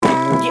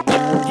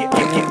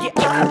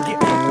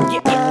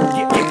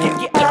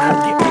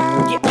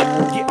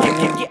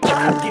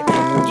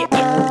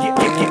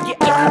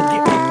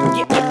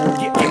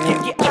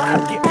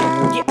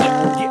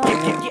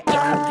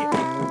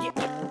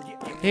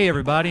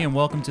everybody, and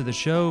welcome to the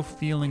show,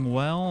 Feeling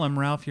Well. I'm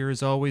Ralph here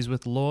as always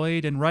with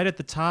Lloyd, and right at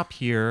the top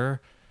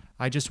here,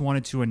 I just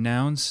wanted to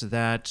announce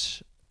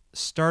that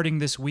starting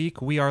this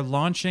week, we are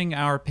launching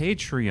our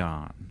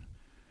Patreon.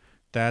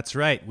 That's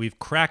right. We've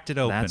cracked it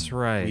open. That's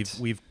right.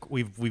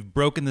 We've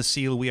broken the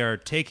seal. We are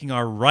taking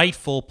our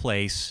rightful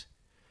place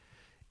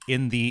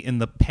in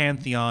the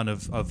pantheon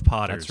of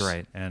potters. That's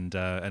right.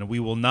 And we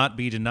will not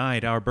be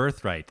denied our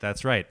birthright.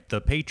 That's right. The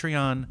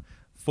Patreon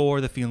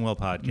for the Feeling Well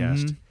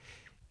podcast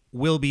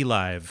will be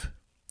live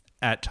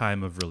at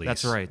time of release.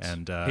 That's right.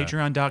 And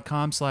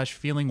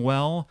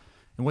Patreon.com/feelingwell.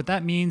 And what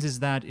that means is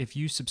that if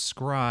you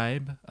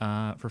subscribe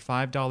for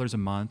 $5 a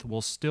month,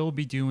 we'll still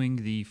be doing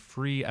the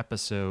free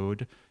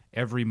episode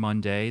every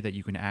Monday that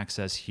you can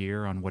access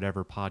here on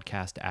whatever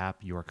podcast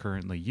app you are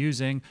currently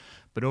using.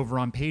 But over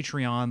on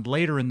Patreon,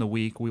 later in the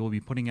week, we will be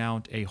putting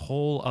out a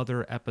whole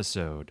other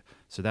episode.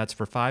 So that's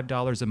for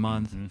 $5 a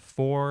month,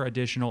 4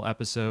 additional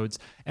episodes.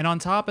 And on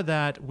top of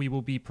that, we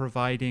will be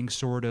providing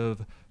sort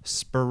of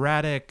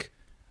sporadic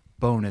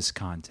bonus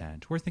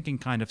content. We're thinking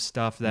kind of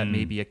stuff that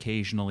maybe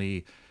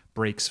occasionally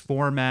breaks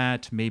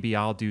format. Maybe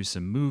I'll do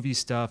some movie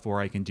stuff,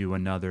 or I can do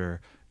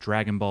another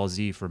Dragon Ball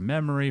Z for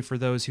memory for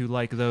those who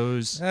like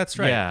those. That's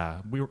right. Yeah,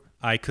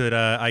 I can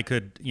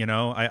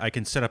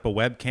set up a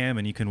webcam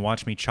and you can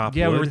watch me chop wood.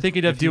 Yeah, we were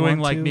thinking of if you doing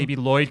want like to. maybe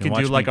Lloyd You can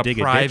could do watch like me a dig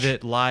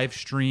private ditch. live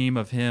stream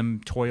of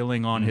him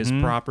toiling on his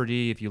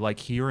property. If you like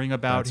hearing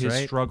about That's his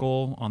right.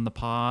 struggle on the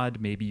pod,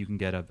 maybe you can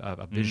get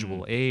a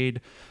visual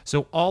aid.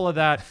 So all of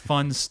that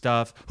fun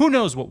stuff. Who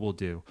knows what we'll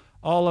do?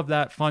 All of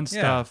that fun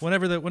stuff.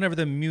 Whenever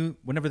the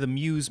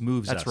muse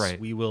moves That's us, right.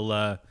 we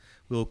will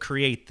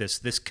create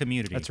this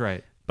community. That's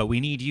right. But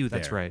we need you there.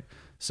 That's right.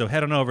 So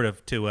head on over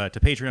to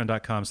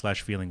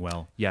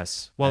patreon.com/feelingwell.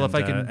 Yes. Well, if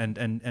I can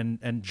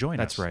and join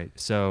That's us. right.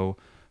 So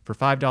for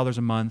 $5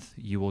 a month,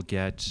 you will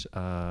get,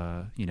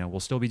 we'll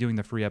still be doing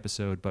the free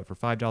episode, but for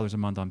 $5 a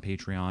month on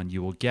Patreon,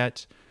 you will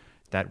get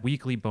that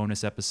weekly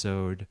bonus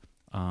episode,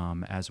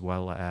 as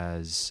well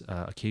as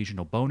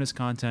occasional bonus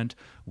content.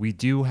 We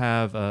do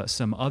have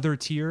some other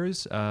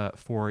tiers.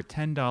 For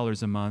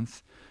 $10 a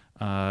month,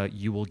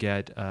 you will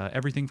get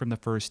everything from the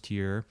first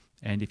tier.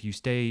 And if you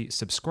stay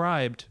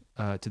subscribed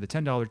to the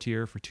 $10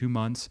 tier for 2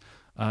 months,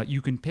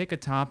 you can pick a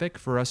topic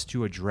for us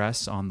to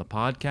address on the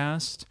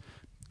podcast.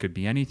 Could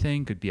be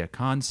anything, could be a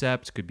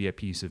concept, could be a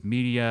piece of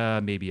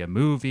media, maybe a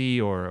movie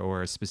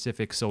or a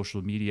specific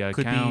social media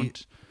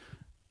account.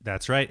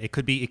 That's right. It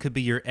could be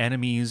your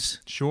enemy's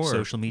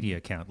social media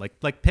account.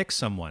 Like pick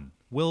someone.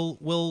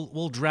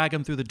 We'll drag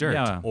them through the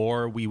dirt,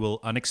 or we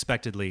will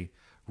unexpectedly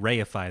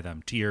reify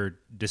them to your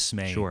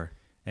dismay.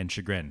 And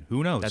chagrin.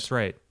 Who knows? That's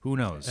right. Who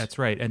knows? That's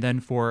right. And then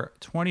for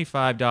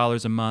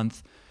 $25 a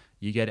month,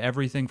 you get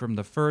everything from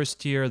the first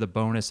tier, the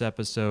bonus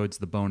episodes,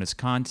 the bonus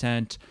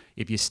content.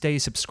 If you stay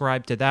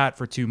subscribed to that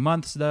for 2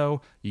 months,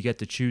 though, you get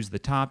to choose the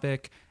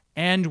topic.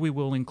 And we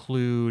will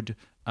include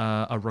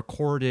a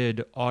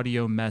recorded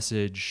audio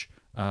message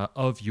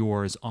of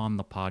yours on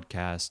the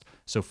podcast.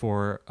 So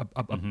for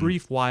a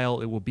brief while,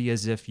 it will be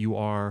as if you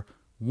are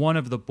one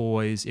of the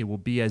boys. It will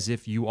be as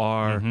if you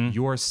are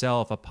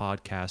yourself a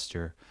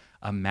podcaster.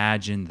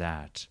 Imagine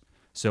that.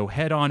 So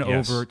head on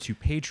over to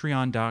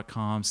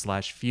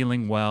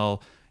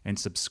patreon.com/feelingwell and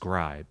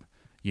subscribe.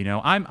 You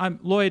know, I'm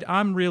Lloyd,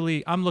 I'm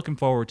looking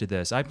forward to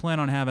this. I plan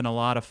on having a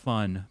lot of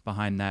fun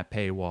behind that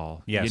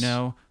paywall. Yes. You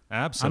know?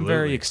 Absolutely. I'm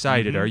very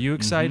excited. Are you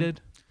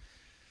excited?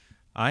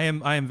 I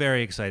am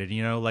very excited.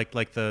 You know,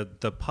 like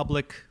the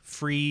public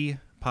free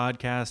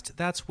podcast,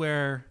 that's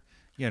where,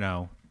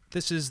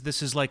 this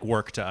is like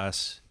work to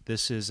us.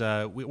 This is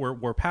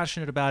we're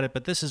passionate about it,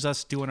 but this is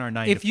us doing our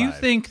 9 to 5. If you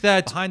think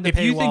that Behind the if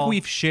you think paywall,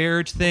 we've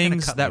shared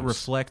things cut that loose.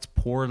 reflect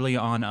poorly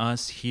on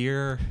us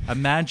here,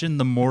 imagine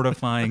the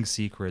mortifying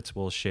secrets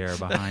we'll share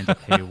behind the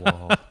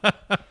paywall.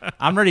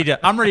 I'm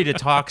ready to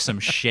talk some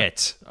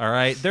shit. All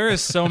right, there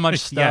is so much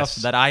stuff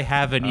that I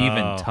haven't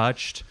even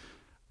touched,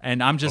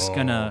 and I'm just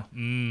gonna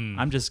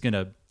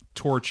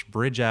torch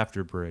bridge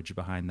after bridge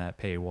behind that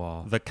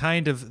paywall. The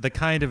kind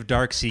of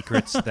dark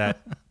secrets that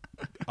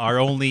are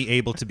only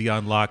able to be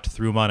unlocked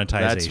through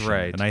monetization. That's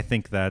right. And I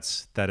think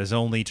that is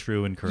only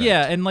true and correct.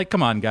 Yeah, and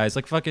come on, guys,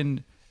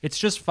 it's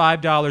just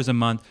 $5 a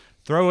month.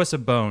 Throw us a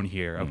bone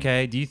here,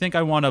 okay? Do you think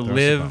I want to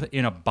live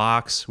in a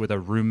box with a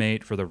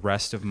roommate for the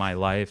rest of my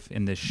life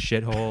in this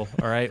shithole?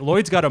 All right,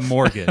 Lloyd's got a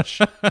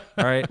mortgage. All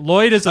right,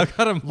 Lloyd is a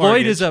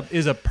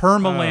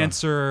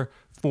permalancer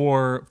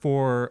for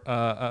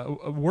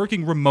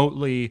working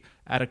remotely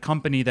at a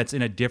company that's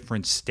in a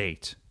different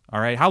state. All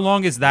right, how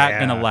long is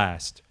that gonna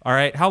last? All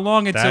right, how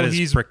long until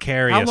he's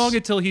precarious? How long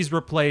until he's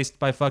replaced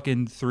by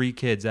fucking 3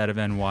 kids out of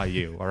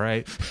NYU? All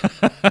right,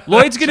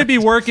 Lloyd's gonna be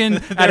working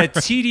at a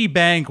TD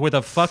Bank with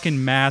a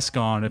fucking mask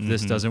on if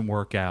this doesn't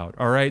work out.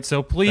 All right,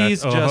 so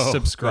please just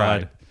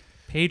subscribe. God.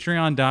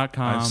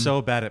 Patreon.com. I'm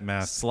so bad at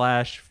math.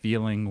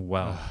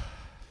 /feelingwell.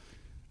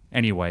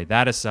 Anyway,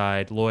 that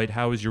aside, Lloyd,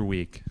 how was your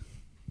week?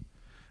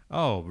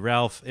 Oh,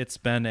 Ralph, it's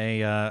been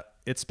a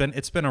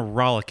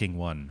rollicking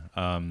one.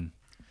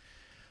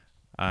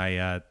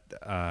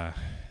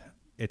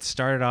 it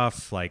started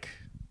off like,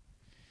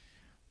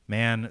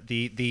 man,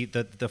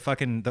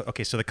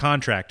 okay, so the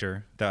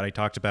contractor that I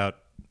talked about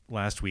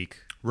last week,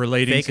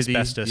 relating fake to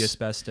asbestos. The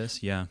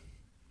asbestos, yeah.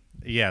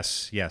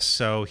 Yes.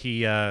 So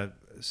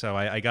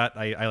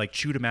I like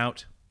chewed him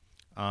out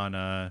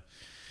on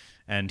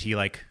and he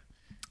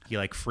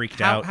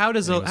freaked out. How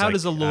does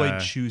a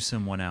Lloyd chew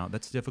someone out?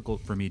 That's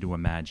difficult for me to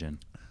imagine.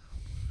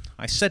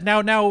 I said, now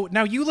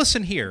you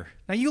listen here.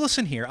 Now you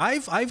listen here.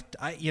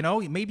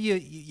 Maybe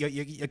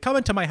you come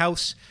into my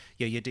house,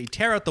 you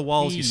tear out the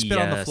walls, you spit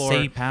on the floor.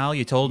 Say, pal,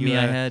 you told me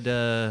I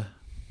had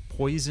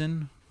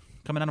poison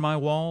coming out of my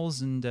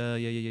walls, and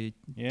you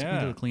took me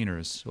to the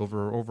cleaners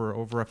over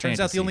a Turns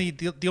fantasy.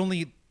 out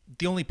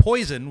the only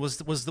poison was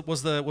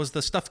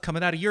the stuff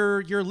coming out of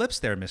your lips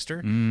there,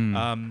 Mister.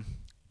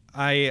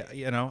 I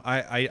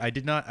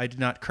did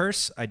not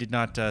curse. I did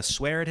not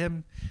swear at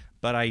him.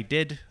 But I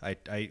did.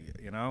 I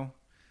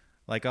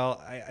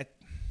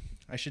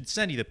should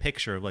send you the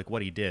picture of like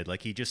what he did.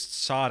 Like he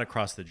just sawed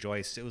across the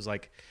joist. It was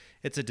like,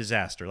 it's a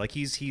disaster. Like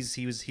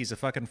he's a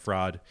fucking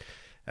fraud,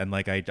 and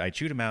like I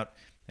chewed him out,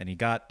 and he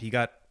got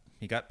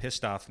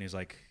pissed off, and he's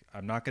like,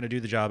 I'm not gonna do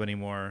the job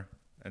anymore,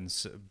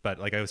 but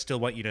like I would still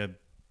want you to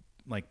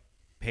like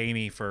pay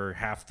me for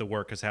half the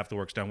work because half the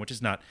work's done, which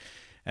is not,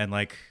 and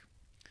like.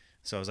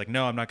 So I was like,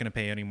 no, I'm not going to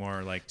pay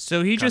anymore. Like,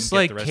 so he just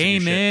like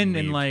came in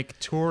and like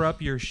tore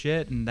up your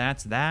shit, and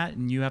that's that,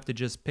 and you have to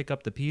just pick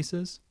up the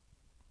pieces.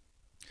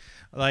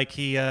 Like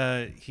he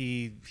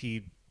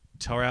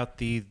tore out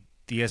the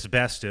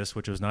asbestos,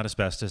 which was not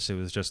asbestos. It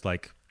was just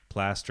like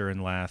plaster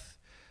and lath,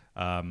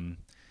 and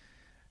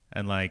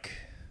like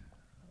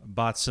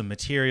bought some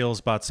materials,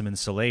 bought some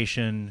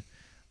insulation,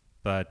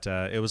 but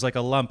it was like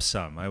a lump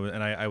sum.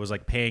 I was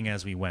like paying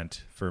as we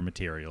went for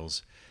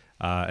materials.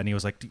 And he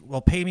was like, well,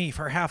 pay me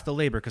for half the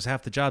labor because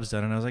half the job's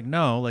done. And I was like,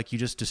 no, like you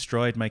just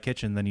destroyed my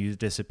kitchen, then you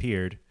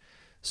disappeared.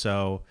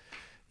 So,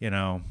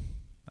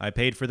 I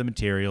paid for the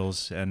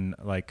materials, and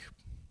like,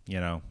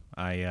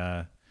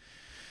 I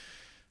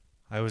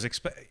was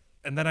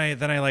and then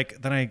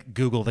I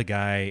Google the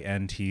guy,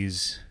 and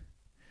he's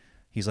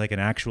like an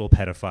actual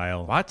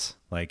pedophile. What?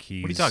 Like what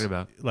are you talking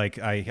about? Like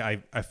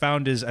I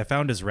found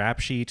his rap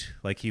sheet.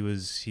 Like he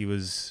was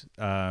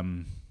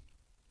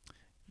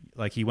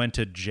like he went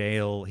to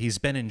jail. He's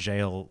been in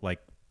jail like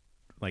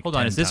hold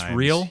on, is this times.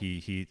 real?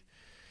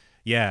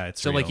 Yeah,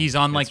 it's so real. Like he's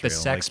on like it's the real.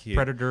 sex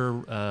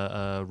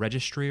predator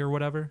registry or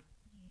whatever.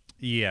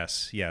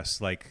 Yes,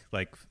 like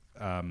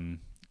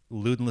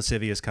lewd and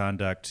lascivious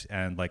conduct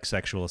and like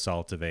sexual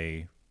assault of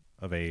a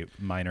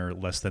minor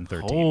less than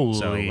 13. Holy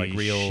so like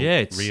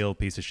real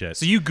piece of shit.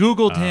 So you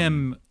Googled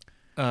him,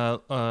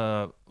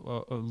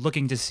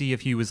 looking to see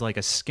if he was like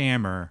a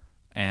scammer,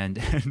 and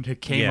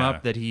it came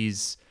up that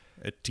he's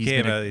like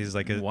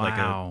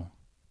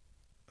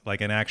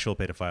an actual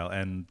pedophile,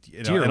 and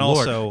Dear and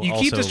Lord. also you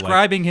keep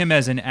describing him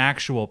as an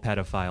actual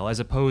pedophile as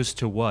opposed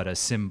to what, a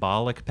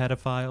symbolic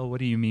pedophile? What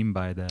do you mean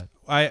by that?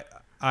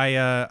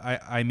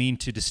 I mean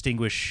to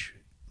distinguish.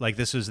 Like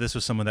this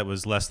was someone that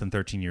was less than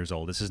 13 years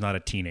old. This is not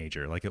a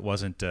teenager. Like it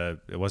wasn't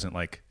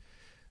like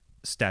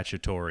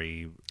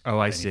statutory. Oh,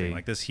 I anything. see.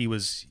 Like this, he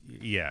was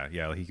he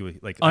was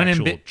like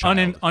actual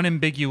child.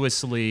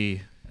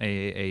 Unambiguously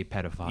a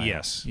pedophile.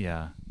 Yes.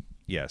 Yeah.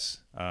 Yes.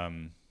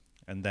 And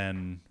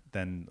then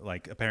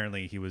like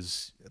apparently he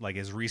was like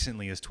as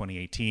recently as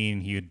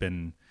 2018 he had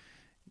been,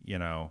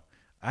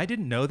 I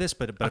didn't know this,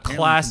 but a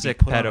classic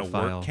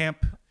pedophile. Work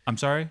camp. I'm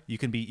sorry. You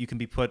can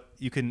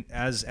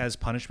as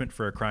punishment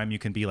for a crime you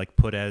can be like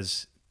put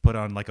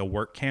on like a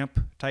work camp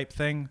type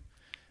thing,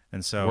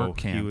 and so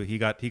he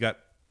got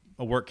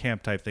a work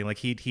camp type thing. Like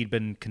he'd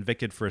been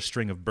convicted for a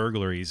string of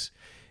burglaries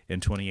in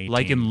 2018.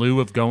 Like in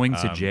lieu of going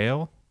to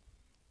jail.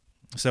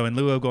 So in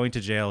lieu of going to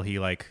jail, he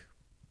like,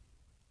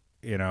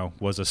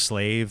 was a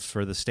slave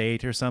for the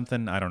state or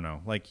something. I don't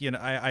know. Like,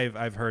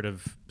 I've heard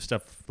of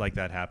stuff like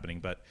that happening,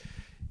 but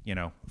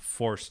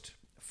forced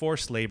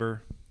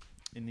labor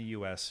in the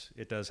U.S.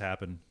 it does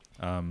happen.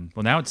 Well,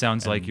 now it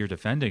sounds like you're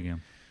defending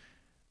him.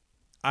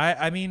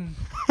 I mean,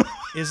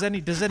 does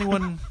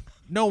anyone?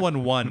 No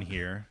one won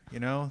here.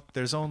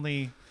 There's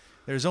only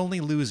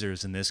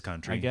losers in this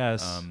country. I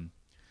guess.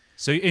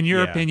 So, in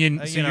your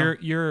opinion,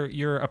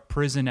 you're a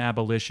prison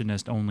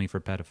abolitionist only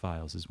for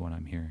pedophiles, is what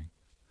I'm hearing.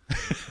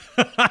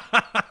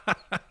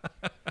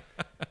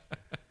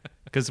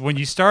 Because when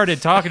you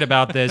started talking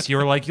about this, you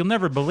were like, "You'll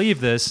never believe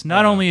this.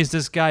 Not only is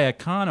this guy a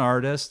con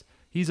artist,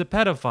 he's a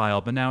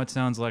pedophile." But now it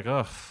sounds like,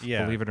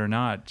 believe it or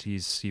not,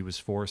 he was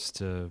forced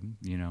to,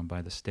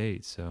 by the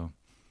state. So,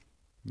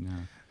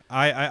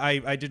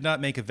 I did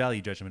not make a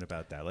value judgment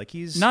about that. Like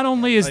he's not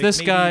only is like, this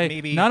maybe, guy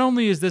maybe, not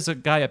only is this a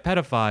guy a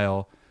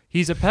pedophile.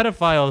 He's a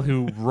pedophile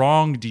who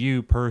wronged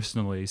you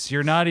personally. So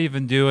you're not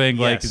even doing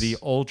like the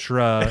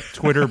ultra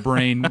Twitter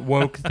brain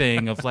woke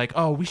thing of like,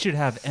 oh, we should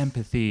have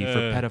empathy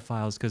for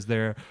pedophiles because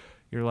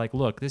you're like,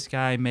 look, this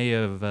guy may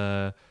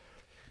have,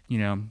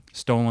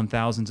 stolen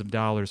thousands of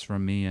dollars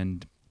from me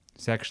and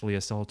sexually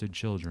assaulted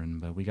children,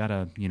 but we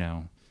gotta,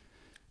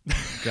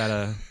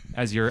 Gotta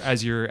as you're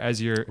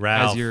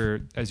Ralph.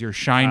 as you're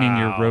shining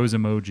your rose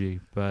emoji,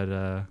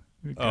 but.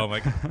 Oh my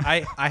god!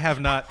 I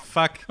have not.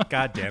 Fuck!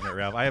 God damn it,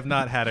 Ralph! I have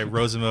not had a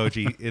rose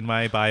emoji in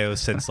my bio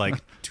since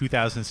like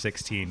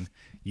 2016.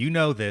 You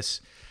know this.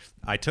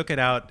 I took it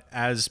out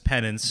as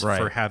penance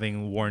for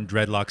having worn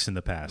dreadlocks in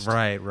the past.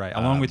 Right.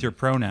 Along with your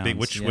pronouns,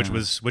 which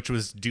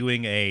was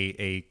doing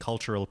a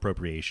cultural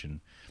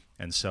appropriation.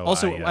 And so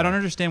also, I don't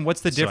understand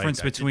what's the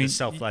difference between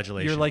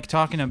self-flagellation. You're like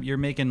you're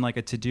making like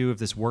a to-do of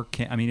this work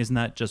camp. I mean, isn't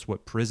that just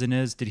what prison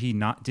is? Did he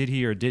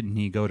or didn't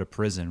he go to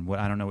prison?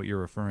 I don't know what you're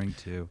referring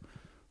to.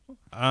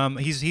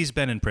 He's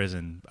been in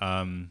prison.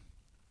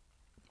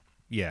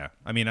 Yeah.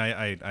 I mean,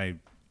 I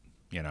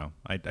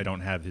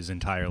don't have his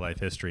entire life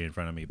history in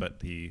front of me,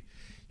 but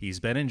he's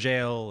been in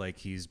jail. Like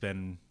he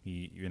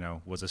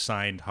was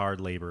assigned hard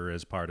labor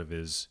as part of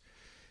his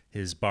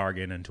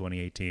bargain in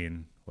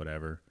 2018,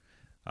 whatever.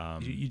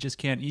 You just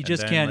can't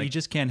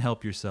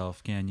help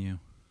yourself, can you?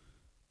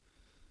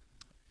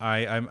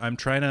 I'm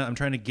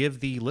trying to give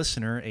the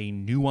listener a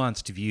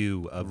nuanced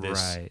view of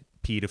this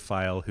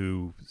pedophile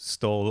who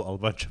stole a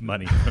bunch of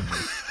money from me.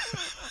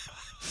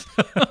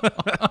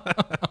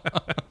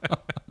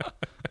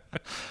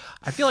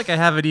 I feel like I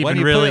haven't even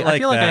really. I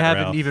feel like I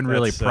haven't even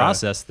really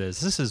processed this.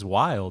 This is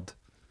wild.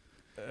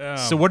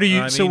 So what are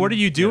you? So what are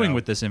you doing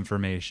with this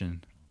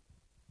information?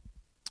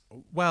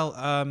 Well,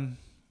 I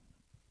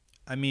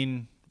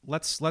mean,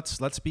 let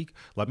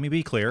me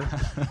be clear.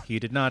 He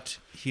did not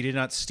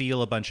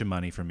steal a bunch of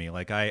money from me.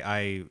 Like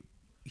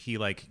he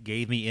like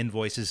gave me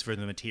invoices for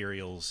the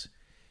materials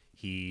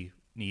he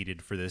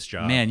needed for this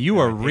job. Man, you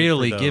are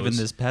really giving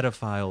this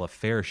pedophile a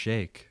fair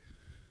shake.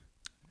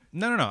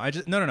 No.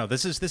 No.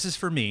 This is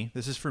for me.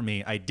 This is for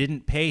me. I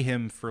didn't pay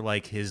him for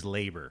like his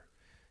labor.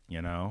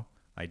 You know,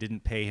 I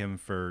didn't pay him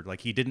for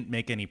like he didn't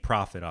make any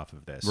profit off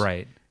of this.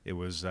 Right. It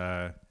was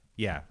like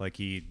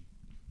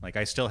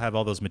I still have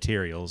all those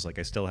materials. Like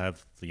I still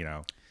have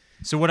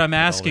So what I'm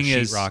asking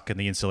is sheetrock and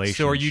the insulation.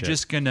 So are you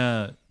just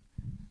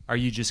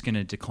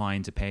gonna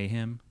decline to pay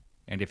him?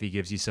 And if he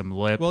gives you some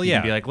lip, you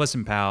can be like,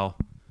 "Listen, pal,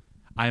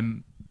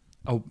 I'm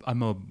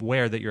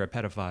aware that you're a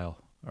pedophile.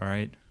 All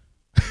right."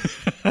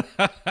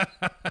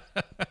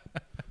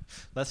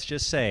 Let's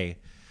just say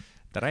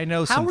that I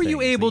know. How were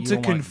you able to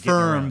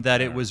confirm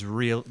that it was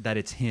real? That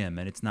it's him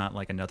and it's not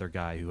like another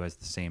guy who has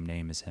the same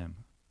name as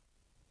him?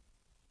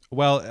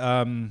 Well,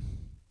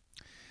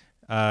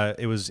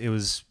 there was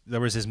his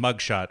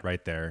mugshot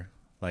right there.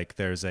 Like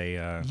there's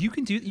a you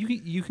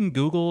can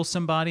Google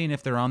somebody, and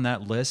if they're on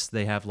that list,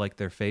 they have like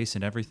their face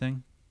and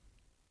everything.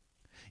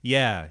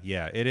 Yeah,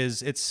 it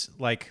is. It's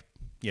like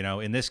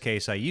in this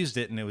case, I used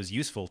it, and it was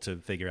useful to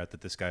figure out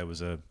that this guy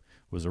was a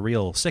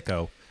real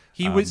sicko.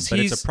 But it's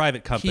a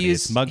private company.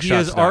 It's mugshots.com. He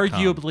has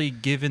arguably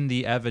given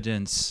the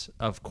evidence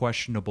of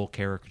questionable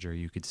character.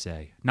 You could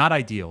say not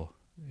ideal.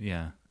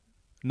 Yeah,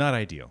 not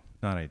ideal.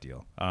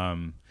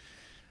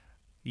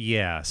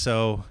 Yeah.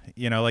 So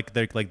like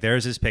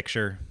there's his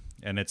picture.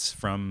 And it's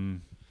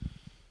from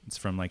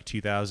like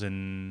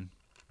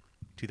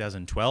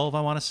 2012,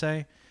 I want to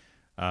say,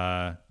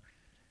 and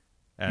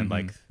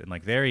like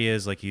there he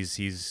is, like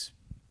he's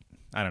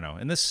I don't know.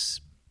 And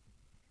this,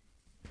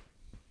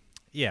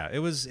 it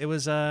was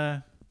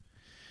at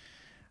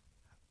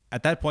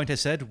that point I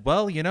said,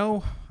 well,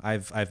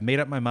 I've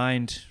made up my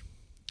mind.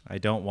 I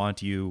don't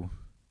want you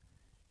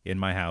in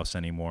my house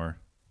anymore.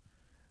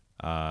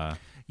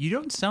 You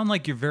don't sound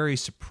like you're very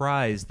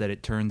surprised that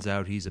it turns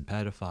out he's a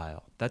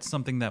pedophile. That's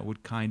something that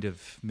would kind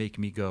of make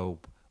me go,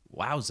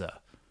 wowza.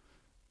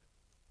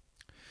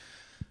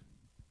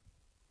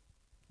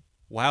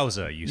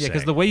 Wowza, you say? Yeah,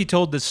 because the way you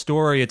told this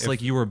story, it's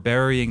like you were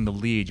burying the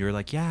lead. You're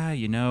like,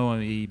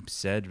 he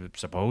said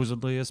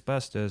supposedly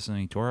asbestos, and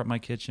he tore up my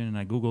kitchen, and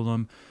I Googled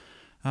him.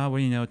 Well,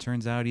 it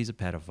turns out he's a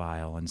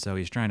pedophile, and so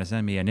he's trying to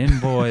send me an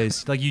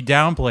invoice. Like, you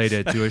downplayed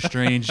it to a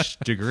strange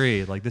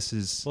degree. Like, this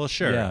is... Well,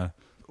 sure. Yeah.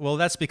 Well,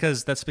 that's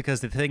because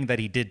the thing that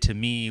he did to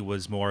me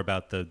was more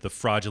about the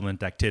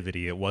fraudulent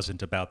activity. It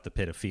wasn't about the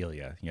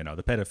pedophilia.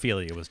 The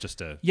pedophilia was just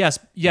a... Yes,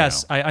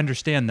 I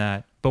understand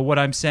that. But what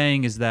I'm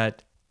saying is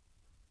that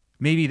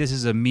maybe this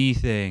is a me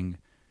thing,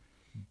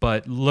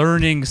 but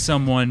learning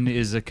someone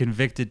is a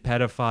convicted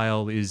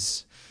pedophile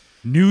is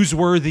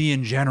newsworthy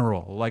in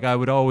general. Like, I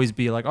would always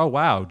be like, oh,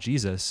 wow,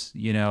 Jesus.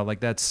 Like,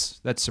 that's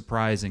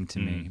surprising to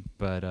me.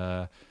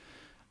 But...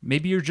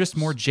 maybe you're just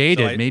more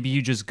jaded. Maybe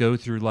you just go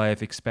through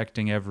life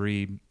expecting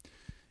every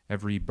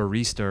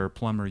barista or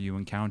plumber you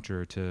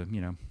encounter to,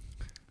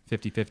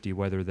 50-50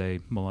 whether they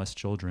molest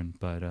children.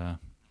 But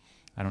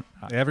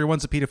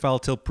everyone's a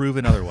pedophile till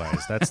proven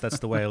otherwise. That's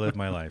the way I live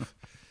my life.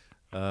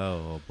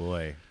 Oh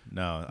boy,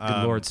 no.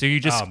 Good Lord. So you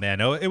just... Oh man,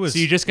 no. It was... So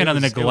you're just gonna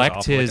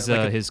neglect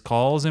his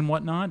calls and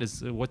whatnot?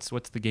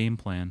 What's the game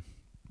plan?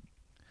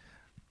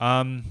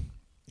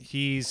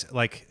 He's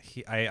like,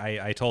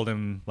 I told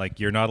him,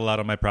 like, you're not allowed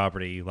on my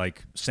property.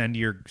 Like, send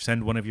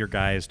one of your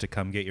guys to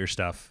come get your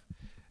stuff,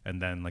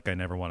 and then like I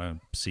never want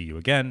to see you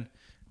again.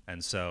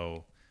 And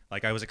so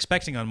like I was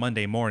expecting on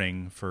Monday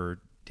morning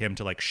for him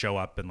to like show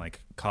up and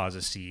like cause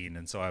a scene,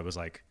 and so I was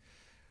like,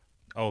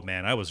 oh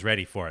man, I was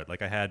ready for it.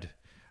 Like I had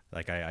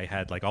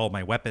like all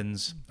my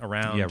weapons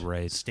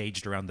around,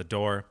 staged around the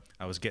door.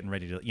 I was getting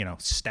ready to,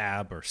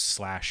 stab or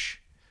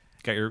slash.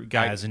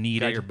 As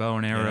needed. Got your bow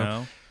and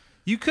arrow.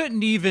 You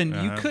couldn't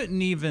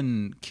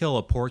even kill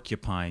a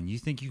porcupine. You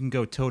think you can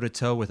go toe to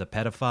toe with a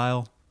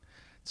pedophile?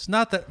 It's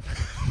not that.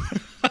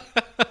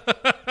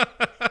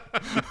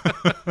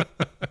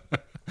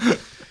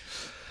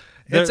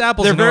 It's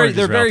apples and oranges.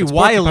 They're very Ralph.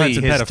 wily,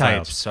 his pedophiles.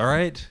 types. All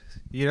right,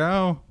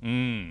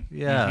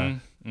 Yeah.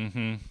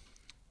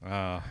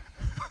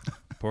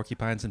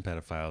 Porcupines and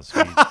pedophiles.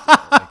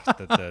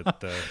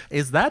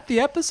 Is that the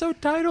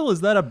episode title?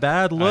 Is that a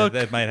bad look?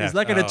 That might have, is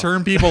that going to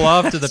turn people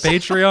off to the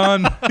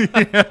Patreon?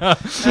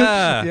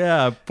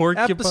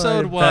 Porcupine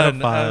episode 1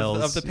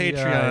 pedophiles. of the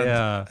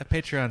Patreon. A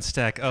Patreon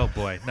stack. Oh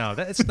boy, no,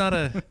 it's not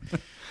a.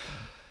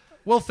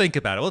 We'll think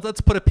about it. Well,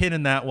 let's put a pin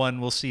in that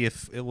one. We'll see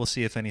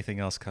if anything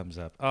else comes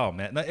up. Oh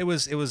man, no, it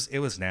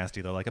was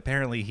nasty though. Like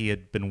apparently he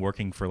had been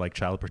working for like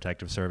Child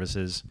Protective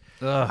Services,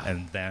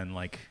 and then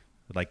like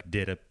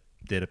did a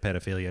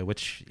pedophilia,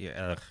 which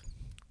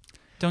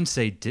don't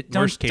say did a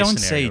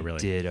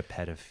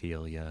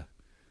pedophilia.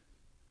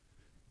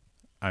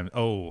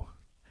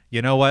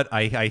 You know what?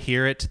 I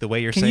hear it the way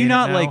you're saying it. Can you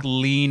not now. like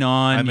lean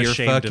on I'm your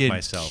ashamed fucking of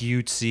myself.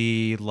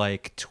 cutesy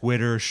like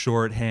Twitter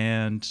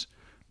shorthand?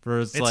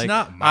 It's like,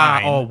 not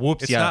mine.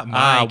 Whoops! It's Yeah, not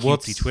my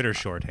whoops. cutesy Twitter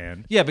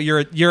shorthand. Yeah, but you're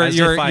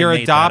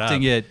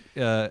adopting it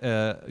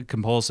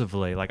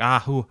compulsively. Like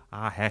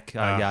heck,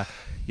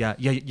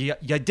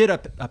 you did a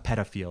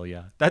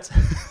pedophilia. That's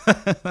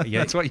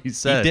that's what you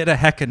said. You did a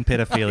heckin'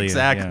 pedophilia.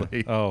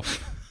 Exactly. Yeah. Oh,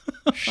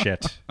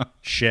 shit.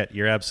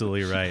 You're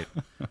absolutely right.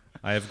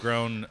 I've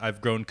grown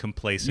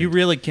complacent. You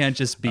really can't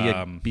just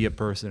be a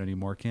person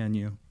anymore, can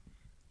you?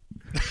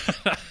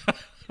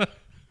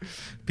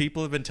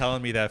 People have been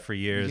telling me that for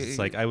years. It's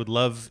like I would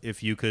love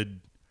if you could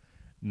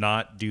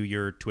not do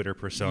your Twitter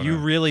persona. You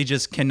really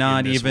just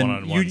cannot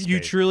even. You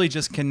space. truly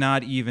just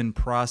cannot even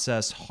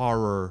process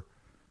horror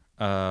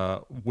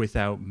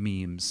without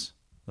memes.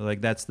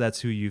 Like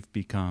that's who you've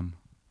become.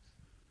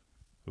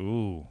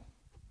 Ooh.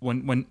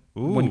 When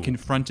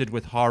confronted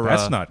with horror,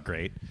 that's not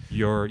great.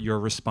 Your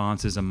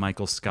response is a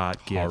Michael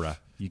Scott gif. Horror.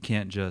 You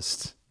can't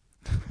just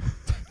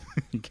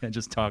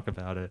talk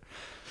about it.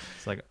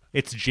 It's like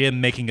it's Jim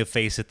making a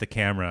face at the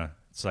camera.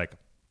 It's like,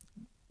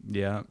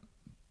 yeah,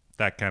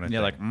 that kind of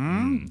thing. Like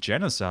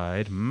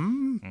genocide.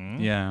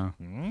 Yeah.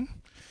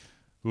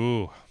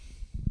 Ooh.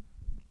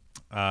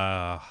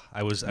 I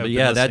was listening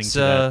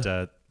to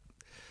that.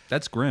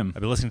 That's grim.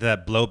 I've been listening to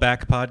that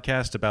Blowback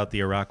podcast about the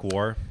Iraq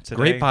War today.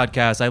 Great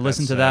podcast. I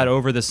listened to that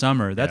over the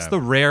summer. That's the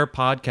rare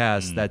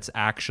podcast that's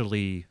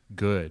actually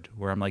good.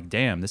 Where I'm like,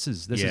 damn, this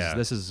is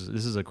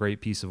a great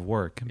piece of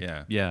work.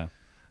 Yeah.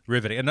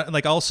 Riveting. And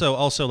like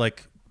also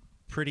like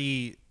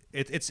pretty.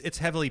 It's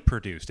heavily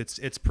produced.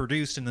 It's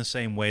produced in the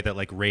same way that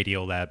like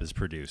Radiolab is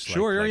produced.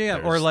 Sure,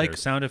 or like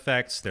sound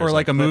effects, or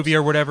like a clips, movie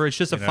or whatever. It's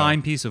just a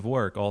fine piece of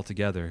work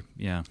altogether.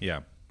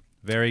 Yeah.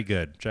 Very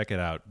good. Check it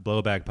out.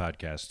 Blowback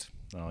podcast.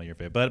 All your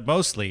favorite, but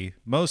mostly,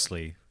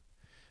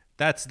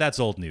 that's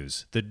old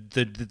news.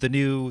 The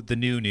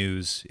new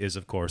news is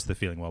of course the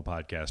Feeling Well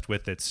podcast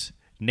with its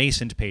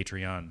nascent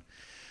Patreon.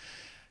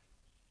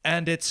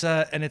 And it's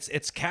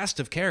cast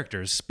of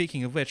characters.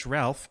 Speaking of which,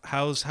 Ralph,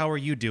 how are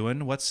you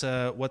doing? What's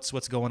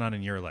going on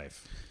in your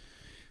life?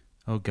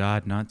 Oh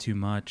God, not too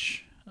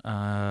much.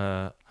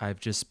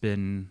 I've just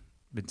been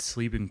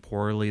sleeping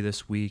poorly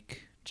this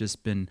week.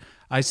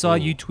 I saw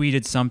you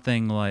tweeted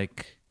something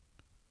like,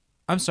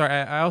 I'm sorry,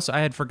 I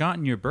had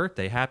forgotten your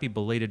birthday. Happy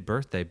belated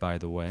birthday, by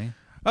the way.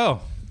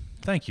 Oh,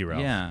 thank you,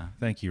 Ralph. Yeah.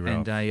 Thank you,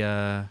 Ralph.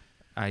 And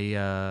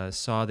I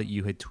saw that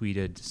you had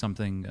tweeted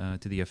something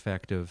to the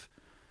effect of,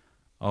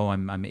 "Oh,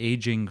 I'm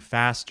aging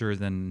faster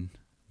than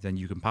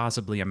you can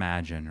possibly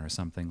imagine," or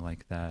something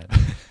like that.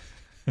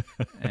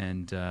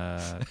 And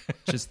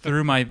just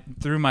through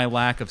my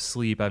lack of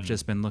sleep, I've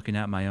just been looking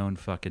at my own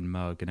fucking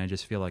mug, and I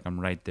just feel like I'm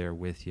right there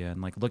with you.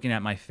 And like looking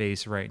at my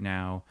face right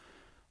now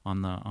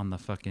on the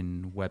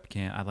fucking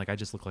webcam, I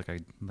just look like a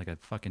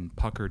fucking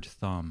puckered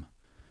thumb.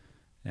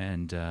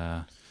 And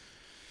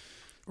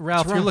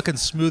Ralph, you're looking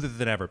smoother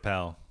than ever,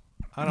 pal.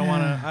 I don't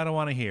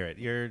want to hear it.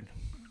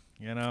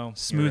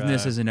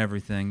 Smoothness isn't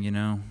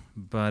everything,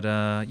 But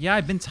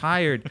I've been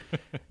tired.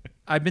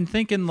 I've been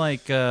thinking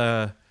like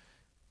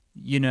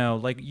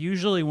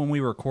usually when we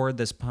record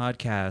this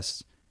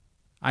podcast,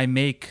 I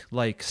make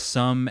like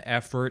some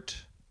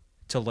effort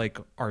to like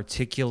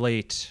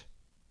articulate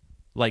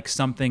like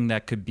something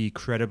that could be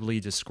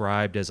credibly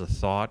described as a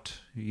thought,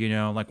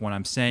 like when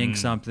I'm saying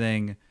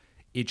something,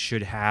 it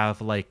should have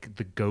like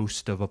the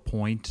ghost of a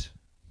point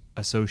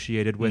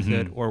associated with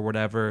it or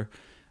whatever,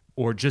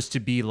 or just to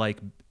be like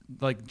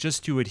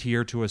just to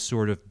adhere to a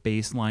sort of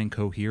baseline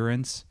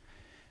coherence.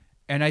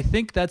 And I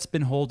think that's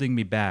been holding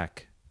me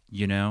back,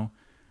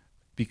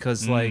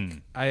 because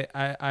like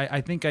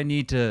I think I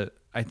need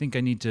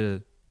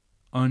to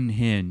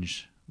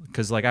unhinge,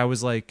 because like I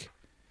was like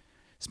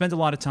spent a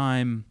lot of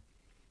time,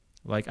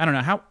 like I don't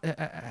know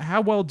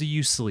how well do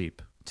you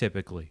sleep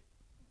typically?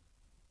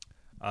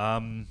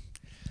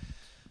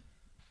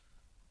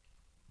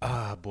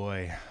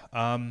 Boy.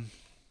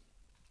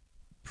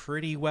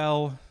 Pretty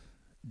well,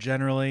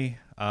 generally.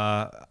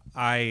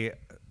 I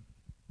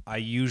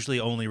usually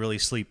only really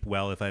sleep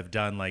well if I've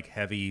done like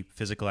heavy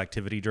physical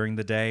activity during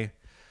the day.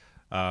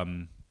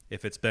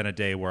 If it's been a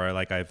day where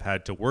I've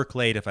had to work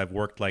late, if I've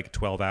worked like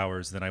 12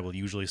 hours, then I will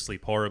usually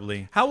sleep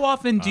horribly. How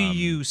often do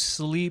you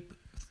sleep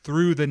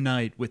through the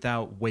night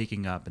without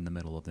waking up in the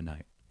middle of the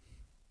night?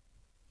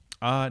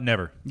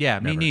 Never. Yeah,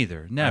 never. Me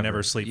neither. Never. I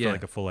never sleep for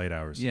like a full 8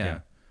 hours. Yeah.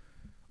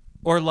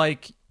 Or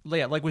like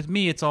with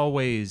me, it's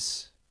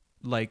always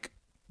like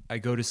I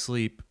go to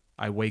sleep,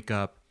 I wake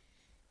up,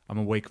 I'm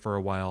awake for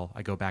a while,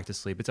 I go back to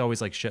sleep. It's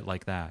always like shit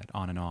like that,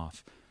 on and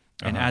off.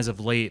 And as of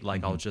late,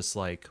 like I'll just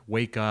like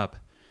wake up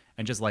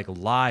and just like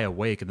lie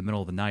awake in the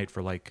middle of the night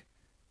for like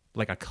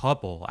a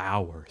couple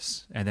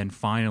hours, and then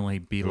finally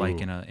be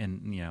like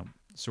in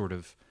sort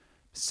of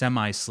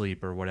semi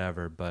sleep or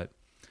whatever. But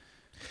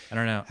I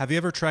don't know. Have you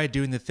ever tried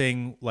doing the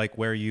thing like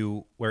where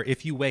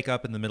if you wake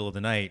up in the middle of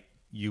the night,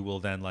 you will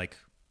then like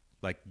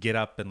get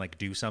up and like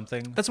do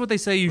something? That's what they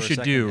say you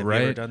should do, Have right?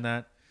 you ever done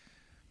that?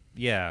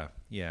 Yeah.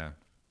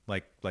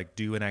 Like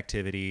do an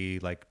activity,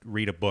 like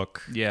read a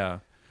book. Yeah.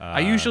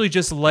 I usually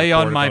just lay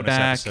on my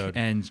back episode.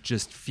 and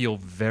just feel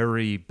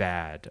very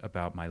bad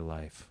about my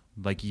life.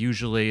 Like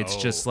usually it's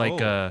just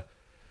like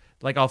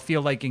I'll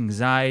feel like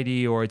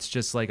anxiety, or it's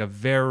just like a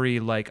very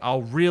like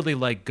I'll really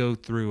like go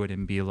through it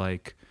and be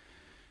like,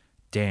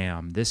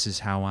 damn, this is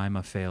how I'm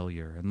a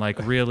failure, and like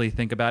really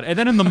think about it. And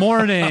then in the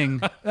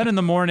morning,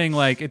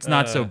 like it's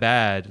not so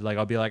bad. Like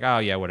I'll be like, oh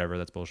yeah, whatever,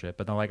 that's bullshit.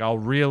 But then like I'll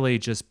really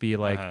just be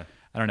like, I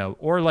don't know.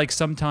 Or like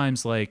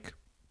sometimes like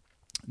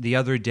the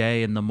other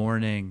day in the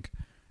morning,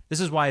 this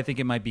is why I think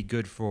it might be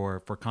good for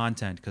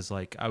content, because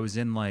like I was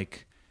in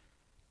like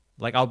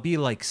I'll be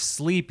like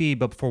sleepy,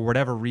 but for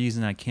whatever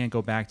reason I can't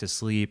go back to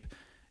sleep.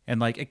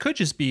 And like it could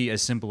just be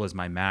as simple as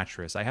my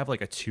mattress. I have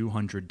like a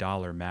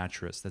 $200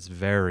 mattress that's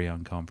very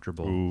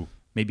uncomfortable. Ooh.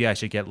 Maybe I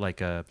should get like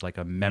a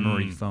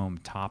memory foam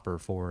topper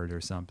for it or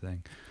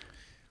something.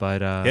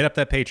 But hit up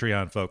that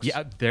Patreon, folks.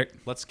 Yeah, there.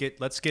 Let's get.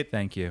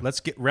 Thank you. Let's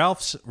get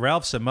Ralph's a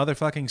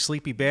motherfucking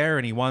sleepy bear,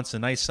 and he wants a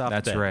nice soft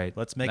bed. That's right.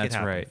 Let's make it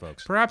happen,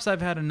 folks. Perhaps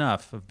I've had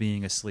enough of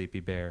being a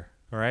sleepy bear.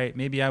 All right,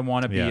 maybe I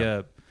want to be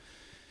a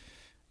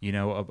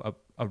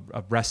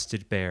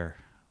rested bear,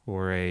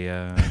 or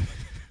a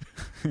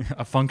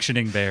a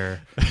functioning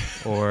bear,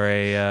 or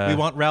a. We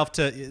want Ralph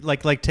to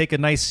like take a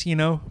nice, he's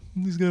gonna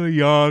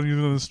yawn, he's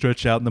gonna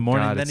stretch out in the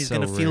morning, God, and then he's so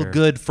gonna feel rare.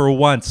 good for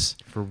once.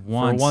 For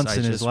once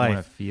in his life. I just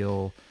want to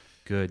feel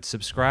good.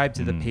 Subscribe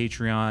to the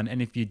Patreon,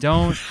 and if you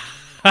don't,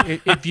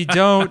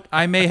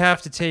 I may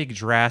have to take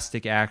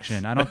drastic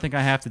action. I don't think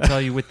I have to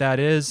tell you what that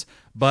is,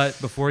 but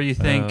before you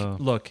think,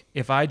 look,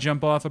 if I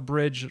jump off a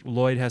bridge,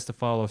 Lloyd has to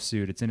follow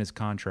suit. It's in his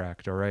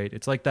contract, all right?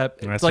 It's like that.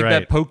 It's like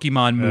that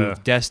Pokemon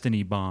move,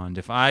 Destiny Bond.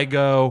 If I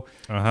go,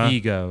 he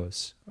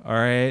goes. All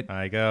right.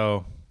 I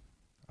go.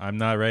 I'm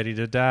not ready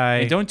to die.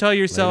 And don't tell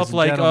yourself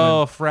like,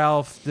 gentlemen. if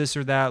Ralph this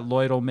or that,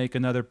 Lloyd will make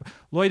another.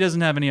 Lloyd doesn't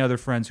have any other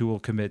friends who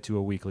will commit to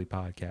a weekly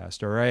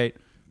podcast. All right.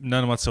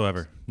 None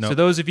whatsoever. Nope. So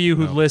those of you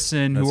who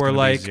listen, who are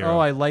like, zero. oh,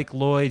 I like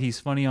Lloyd. He's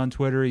funny on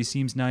Twitter. He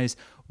seems nice.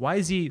 Why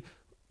is he?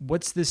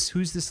 What's this?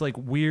 Who's this like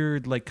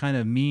weird, like kind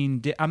of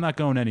mean? I'm not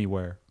going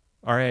anywhere.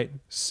 All right.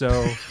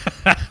 So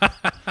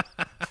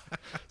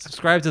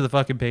subscribe to the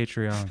fucking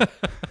Patreon.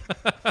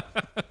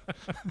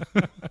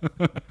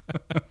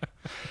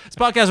 This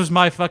podcast was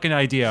my fucking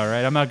idea. All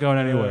right. I'm not going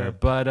anywhere.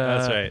 But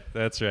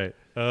That's right.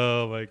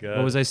 Oh my god.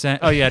 What was I saying?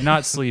 Oh yeah,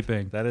 not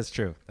sleeping. That is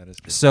true.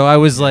 So I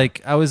was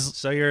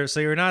So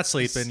you're not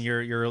sleeping.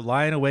 You're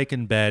lying awake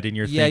in bed, and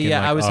you're thinking.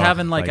 Yeah. Like, I was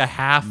having like a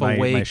half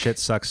awake. My shit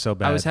sucks so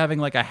bad. I was having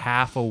like a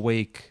half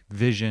awake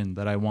vision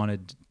that I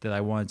wanted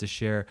to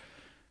share.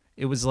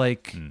 It was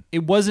like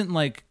it wasn't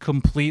like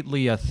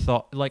completely a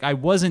thought. Like I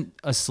wasn't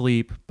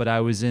asleep, but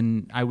I was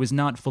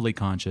not fully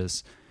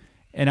conscious,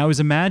 and I was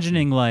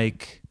imagining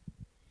like.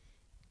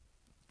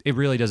 It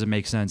really doesn't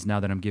make sense now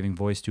that I'm giving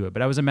voice to it,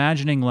 but I was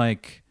imagining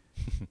like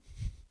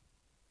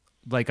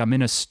I'm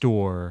in a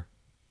store,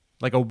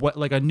 like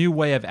a new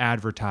way of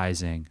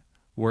advertising,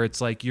 where it's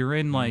like you're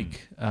in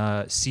like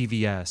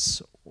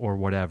CVS or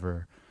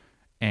whatever,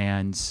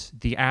 and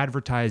the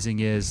advertising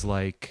is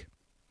like,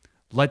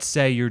 let's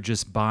say you're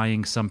just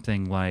buying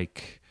something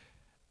like,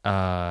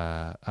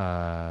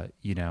 like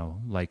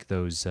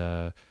those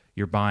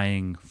you're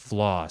buying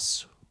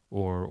floss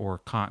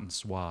or cotton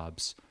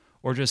swabs,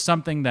 or just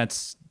something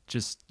that's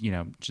just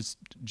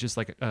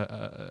like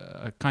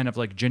a kind of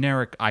like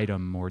generic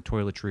item or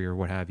toiletry or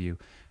what have you.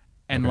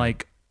 And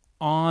like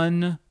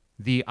on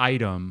the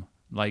item,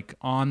 like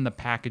on the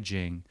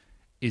packaging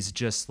is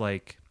just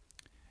like,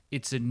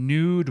 it's a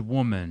nude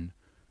woman,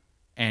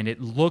 and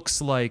it looks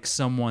like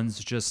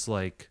someone's just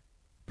like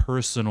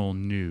personal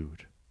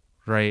nude,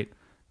 right?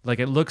 Like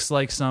it looks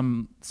like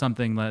something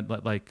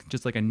that like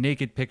just like a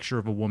naked picture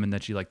of a woman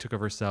that she like took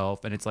of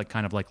herself, and it's like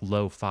kind of like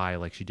lo-fi,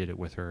 like she did it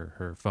with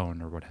her phone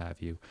or what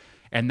have you.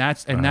 And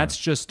that's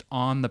just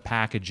on the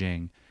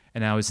packaging.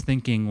 And I was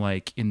thinking,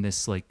 like, in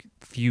this like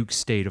fugue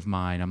state of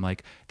mind, I'm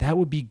like, that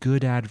would be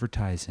good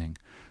advertising.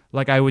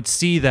 Like, I would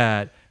see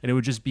that and it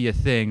would just be a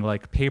thing,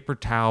 like paper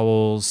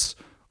towels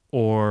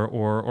or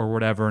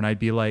whatever, and I'd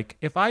be like,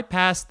 if I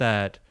pass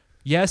that,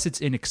 yes, it's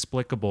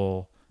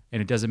inexplicable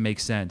and it doesn't make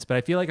sense, but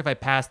I feel like if I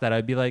pass that,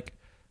 I'd be like,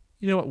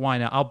 you know what, why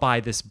not? I'll buy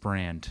this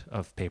brand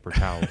of paper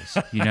towels.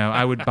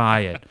 I would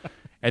buy it.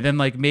 And then,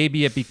 like,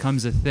 maybe it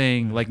becomes a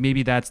thing. Like,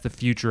 maybe that's the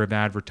future of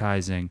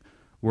advertising,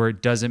 where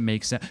it doesn't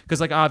make sense. Because,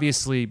 like,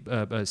 obviously,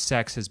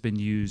 sex has been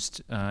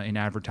used in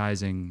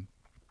advertising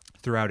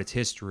throughout its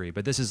history.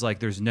 But this is like,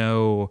 there's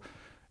no.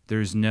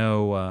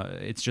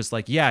 It's just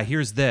like, yeah,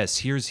 here's this.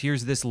 Here's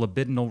this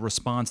libidinal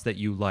response that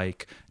you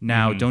like.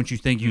 Now, don't you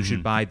think you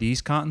should buy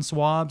these cotton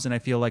swabs? And I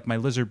feel like my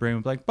lizard brain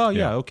would be like, oh,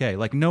 yeah, okay.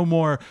 Like, no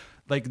more.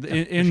 Like,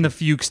 in the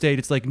fugue state,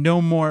 it's like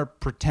no more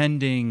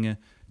pretending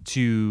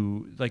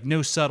to, like,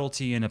 no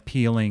subtlety in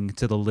appealing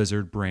to the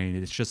lizard brain.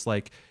 It's just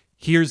like,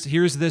 here's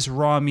this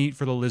raw meat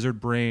for the lizard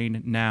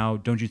brain. Now,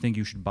 don't you think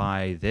you should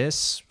buy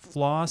this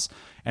floss?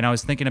 And I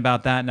was thinking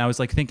about that, and I was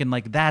like thinking,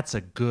 like, that's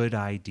a good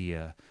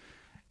idea.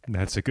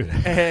 That's a good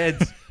idea.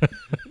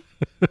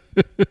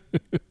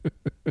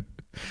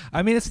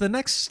 I mean, it's the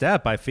next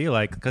step, I feel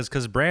like,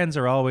 because brands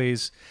are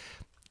always,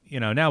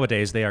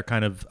 nowadays they are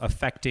kind of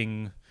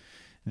affecting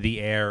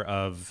the air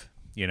of,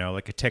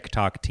 like a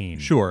TikTok teen.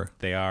 Sure.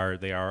 They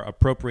are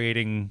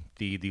appropriating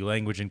the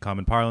language in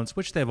common parlance,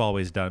 which they've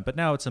always done, but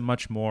now it's a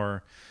much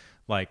more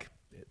like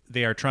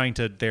they're trying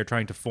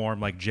to form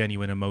like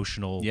genuine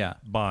emotional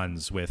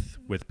bonds with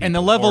people. And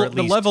the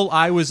level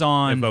I was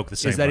on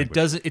is that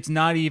language. it's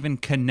not even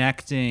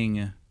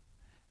connecting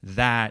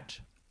that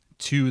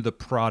to the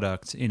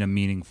product in a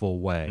meaningful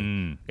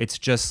way. It's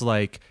just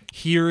like,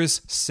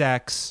 here's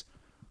sex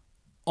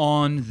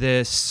on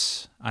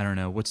this, I don't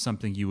know, what's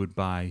something you would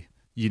buy,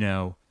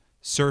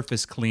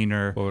 surface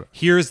cleaner.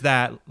 Here's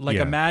that. Like,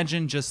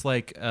 imagine just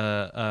like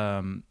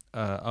a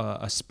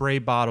spray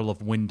bottle of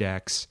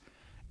Windex,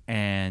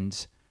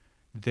 and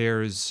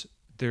there's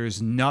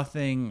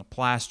nothing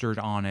plastered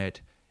on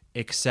it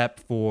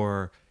except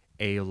for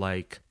a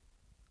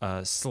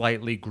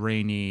slightly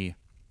grainy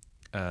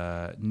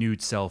nude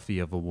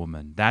selfie of a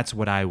woman. That's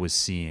what I was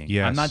seeing.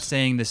 Yes. I'm not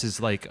saying this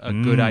is like a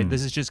good idea.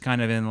 This is just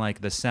kind of in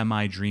like the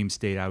semi-dream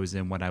state I was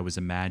in, what I was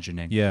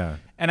imagining. Yeah.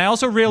 And I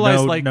also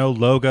realized no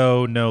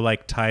logo, no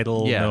like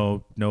title,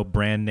 no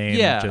brand name.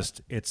 Yeah.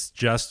 It's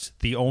just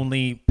the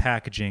only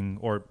packaging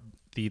or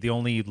the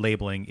only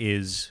labeling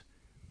is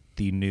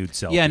the nude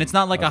selfie. Yeah, and it's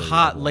not like a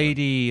hot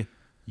lady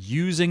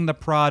using the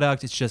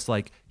product. It's just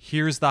like,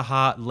 here's the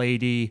hot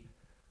lady.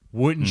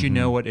 Wouldn't you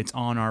know it? It's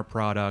on our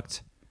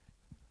product.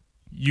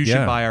 You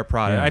should buy our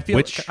product. Yeah.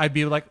 I feel I'd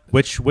be like,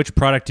 which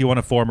product do you want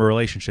to form a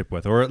relationship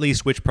with, or at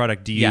least which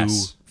product do you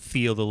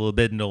feel the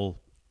libidinal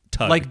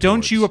tug? Like,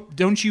 don't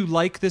you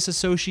like this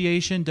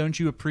association? Don't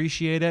you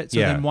appreciate it? So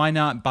then why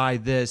not buy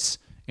this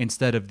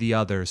instead of the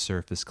other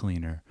surface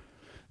cleaner?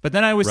 But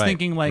then I was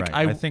thinking, like,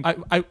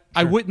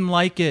 I wouldn't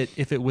like it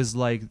if it was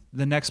like,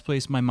 the next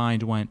place my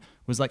mind went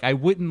was like, I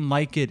wouldn't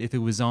like it if it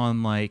was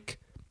on like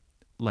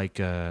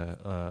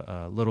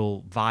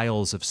little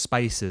vials of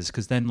spices,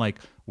 because then like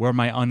where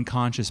my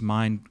unconscious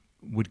mind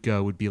would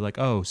go would be like,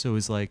 oh, so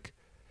is like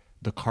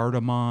the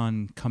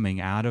cardamom coming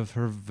out of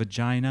her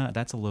vagina?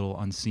 That's a little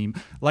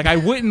unseemly. Like, I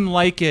wouldn't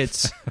like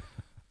it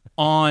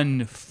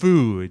on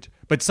food,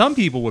 but some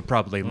people would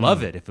probably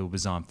love it if it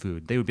was on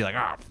food. They would be like,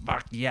 oh,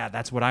 fuck yeah,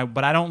 that's what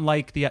but I don't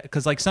like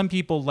because like some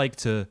people like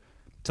to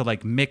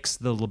like mix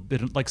the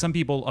libidinal, like some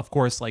people of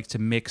course like to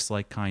mix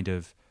like kind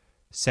of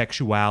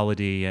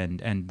sexuality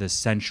and the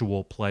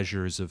sensual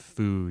pleasures of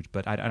food,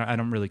 but I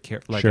don't really care.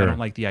 Like, I don't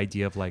like the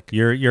idea of like,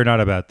 you're not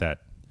about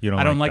that. You don't.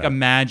 I don't like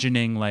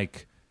imagining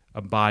like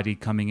a body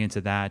coming into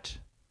that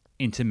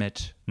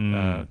intimate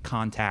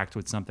contact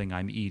with something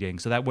I'm eating.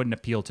 So that wouldn't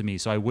appeal to me.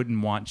 So I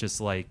wouldn't want just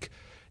like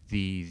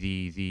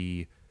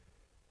the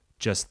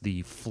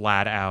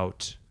flat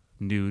out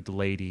nude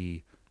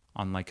lady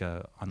on like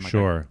a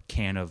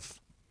can of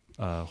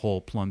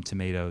whole plum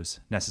tomatoes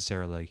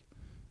necessarily.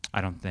 I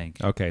don't think.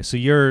 Okay,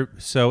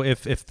 so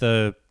if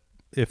the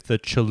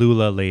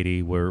Cholula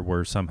lady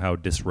were somehow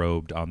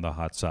disrobed on the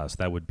hot sauce,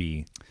 that would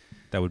be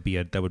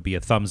a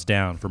thumbs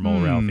down for Mole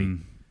Ralphie.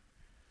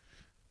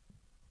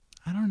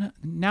 I don't know.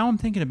 Now I'm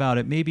thinking about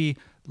it. Maybe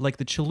like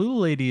the Cholula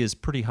lady is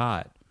pretty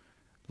hot.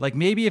 Like,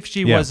 maybe if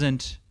she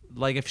wasn't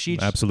like, if she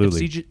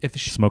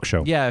smoke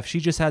show. Yeah, if she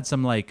just had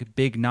some like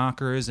big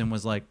knockers and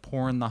was like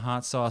pouring the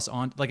hot sauce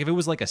on, like if it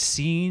was like a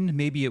scene,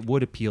 maybe it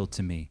would appeal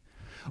to me.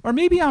 Or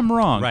maybe I'm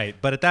wrong. Right,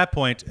 but at that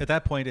point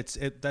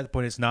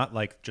it's not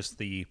like just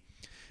the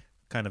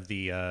kind of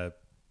the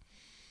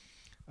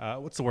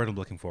what's the word I'm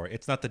looking for?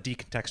 It's not the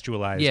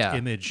decontextualized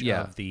image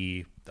of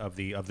the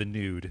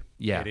nude.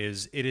 Yeah.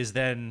 It is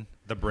then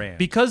the brand.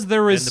 Because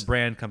there is then the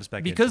brand comes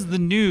back because into the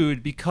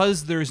nude,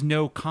 because there's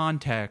no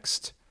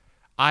context,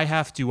 I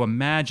have to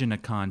imagine a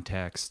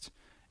context.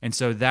 And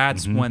so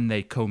that's when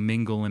they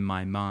commingle in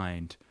my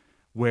mind.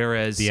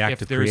 Whereas if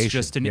there's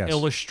just an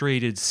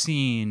illustrated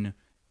scene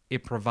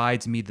it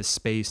provides me the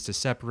space to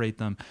separate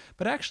them.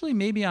 But actually,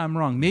 maybe I'm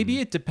wrong. Maybe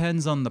it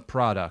depends on the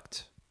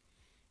product.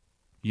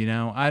 You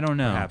know, I don't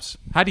know. Perhaps.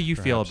 How do you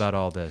feel about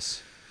all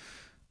this?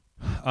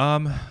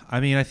 I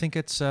mean, I think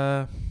it's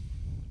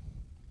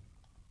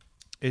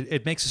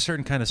it makes a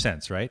certain kind of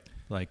sense, right?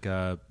 Like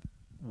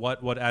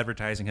what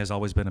advertising has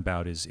always been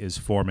about is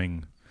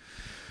forming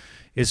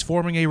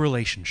a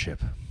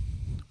relationship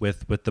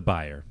with the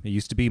buyer. It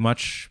used to be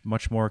much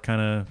more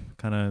kind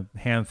of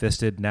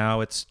ham-fisted.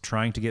 Now it's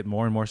trying to get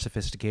more and more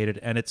sophisticated,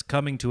 and it's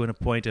coming to a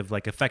point of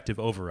like effective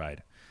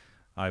override.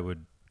 I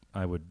would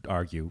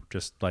argue,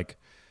 just like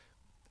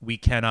we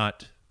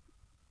cannot.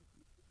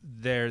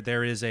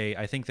 There is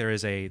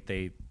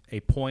a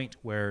point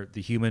where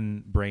the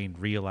human brain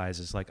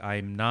realizes, like, I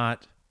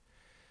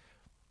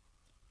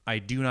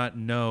do not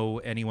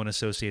know anyone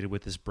associated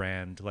with this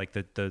brand. Like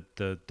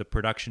the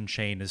production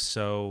chain is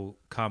so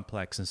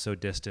complex and so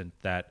distant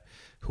that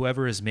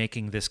whoever is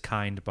making this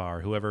kind bar,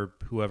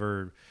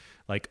 whoever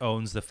like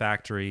owns the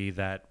factory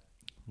that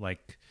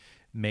like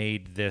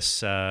made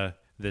this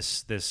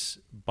this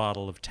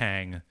bottle of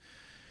Tang,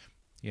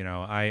 you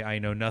know, I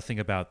know nothing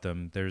about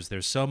them.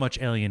 There's so much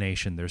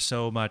alienation. There's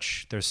so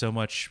much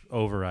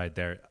override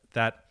there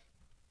that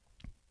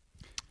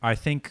I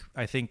think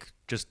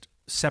just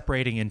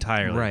separating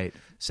entirely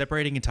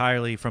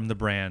from the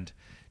brand,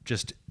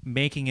 just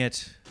making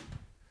it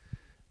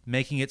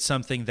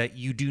something that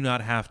you do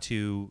not have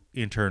to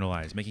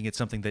internalize, making it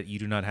something that you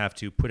do not have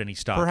to put any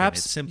stock in.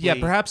 It's simply,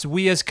 perhaps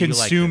we as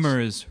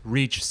consumers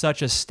reach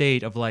such a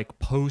state of like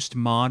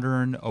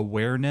postmodern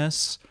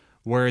awareness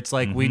where it's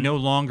like we no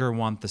longer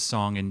want the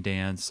song and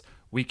dance.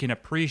 We can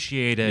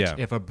appreciate it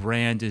if a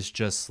brand is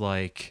just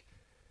like,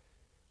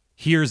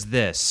 here's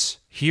this.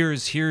 Here's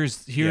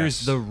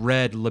the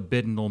red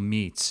libidinal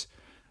meats.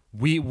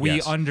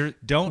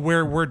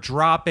 We're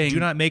dropping. Do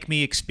not make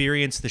me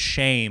experience the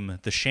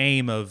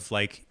shame of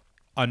like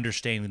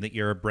understanding that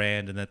you're a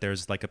brand and that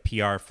there's like a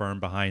PR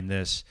firm behind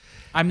this.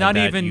 I'm not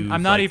even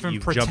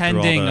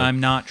pretending I'm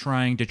not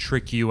trying to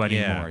trick you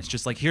anymore. Yeah. It's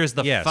just like, here's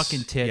the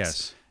fucking tits.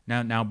 Yes.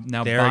 Now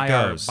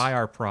buy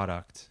our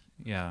product.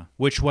 Yeah.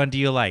 Which one do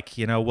you like?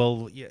 You know,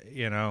 well,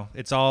 you know,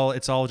 it's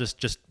all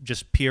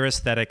just pure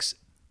aesthetics,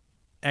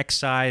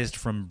 excised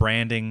from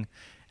branding,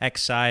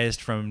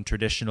 excised from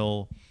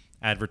traditional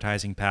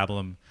advertising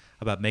pablum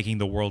about making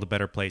the world a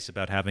better place,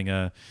 about having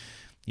a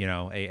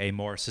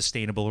more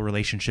sustainable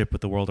relationship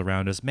with the world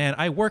around us. Man,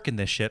 I work in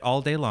this shit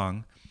all day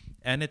long,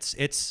 and it's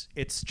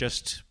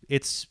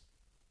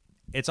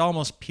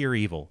almost pure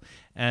evil.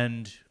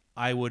 And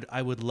I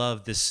would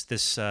love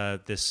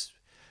this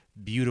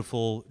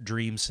beautiful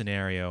dream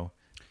scenario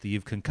that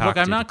you've concocted.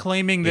 Look, I'm not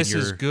claiming this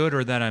is good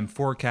or that I'm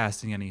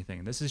forecasting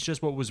anything. This is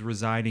just what was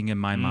residing in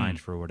my mind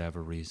for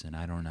whatever reason.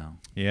 I don't know.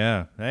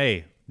 Yeah.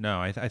 Hey,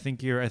 no, I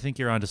think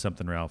you're onto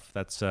something, Ralph.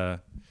 That's Do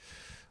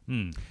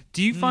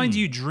you find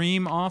you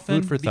dream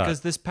often? Food for thought.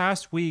 Because this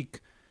past week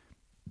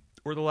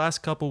or the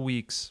last couple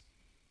weeks,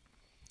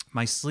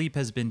 my sleep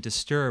has been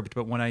disturbed,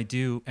 but when I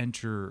do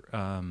enter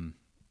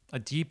a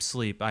deep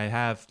sleep, I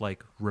have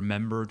like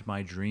remembered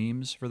my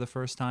dreams for the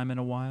first time in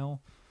a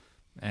while.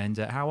 And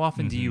how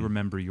often do you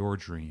remember your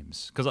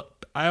dreams? Because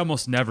I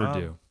almost never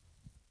do.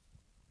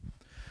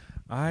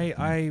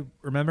 I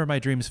remember my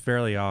dreams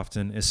fairly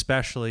often,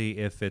 especially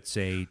if it's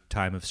a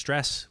time of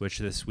stress, which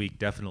this week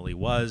definitely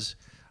was.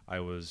 I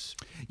always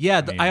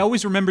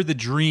remember the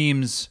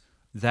dreams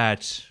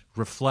that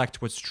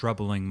reflect what's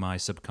troubling my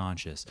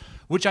subconscious,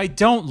 which I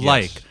don't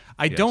like.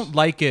 I don't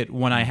like it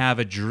when I have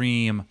a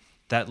dream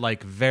that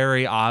like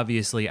very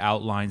obviously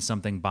outlines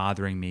something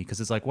bothering me, because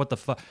it's like, what the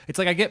fuck? It's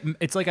like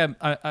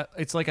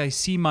I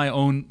see my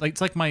own, like,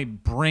 it's like my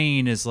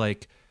brain is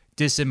like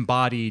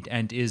disembodied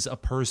and is a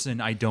person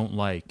I don't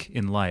like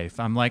in life.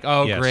 I'm like,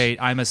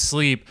 great, I'm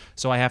asleep,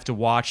 so I have to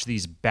watch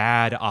these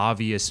bad,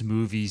 obvious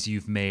movies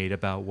you've made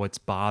about what's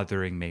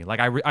bothering me.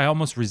 Like I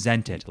almost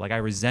resent it. Like I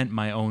resent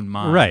my own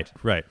mind.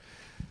 Right.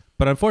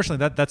 But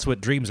unfortunately, that's what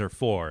dreams are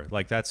for.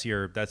 Like that's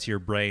your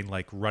brain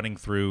like running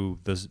through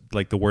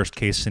the worst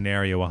case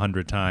scenario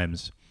 100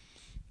 times,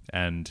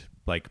 and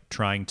like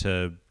trying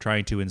to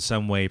in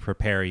some way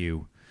prepare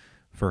you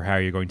for how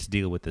you're going to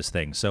deal with this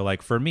thing. So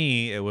like for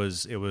me, it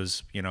was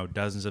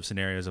dozens of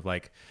scenarios of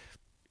like,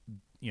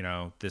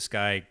 this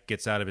guy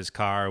gets out of his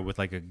car with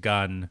like a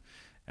gun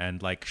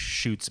and like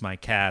shoots my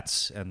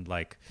cats, and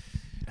like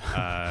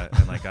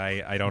and like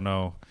I don't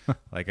know,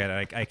 like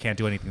I can't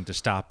do anything to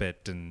stop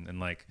it, and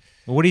like.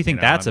 Well, what do you think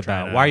that's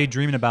about? Why are you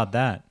dreaming about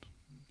that?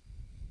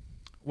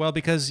 Well,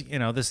 because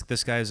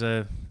this guy's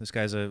a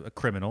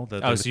criminal.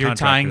 So you're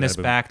tying this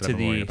back to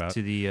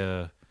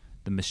the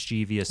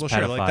mischievous pedophile.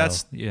 Sure, like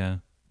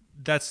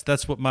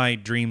that's what my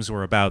dreams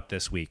were about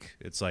this week.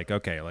 It's like,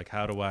 okay, like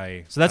how do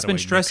I? So that's been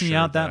stressing you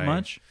out that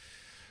much?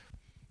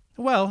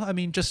 Well, I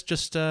mean,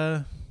 just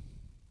earlier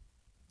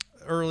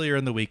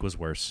in the week was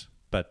worse.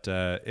 But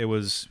it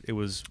was.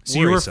 So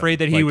you were afraid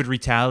that he would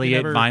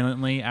retaliate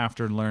violently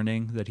after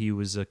learning that he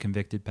was a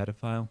convicted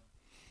pedophile?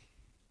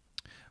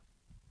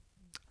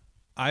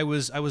 I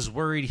was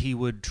worried he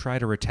would try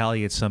to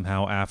retaliate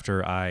somehow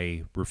after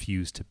I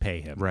refused to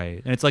pay him.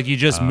 Right. And it's like you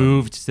just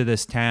moved to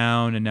this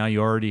town and now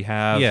you already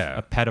have Yeah.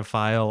 a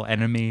pedophile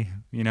enemy.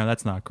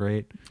 That's not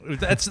great.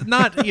 That's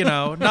not,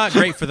 not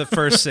great for the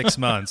first 6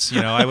 months.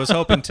 I was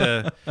hoping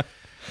to.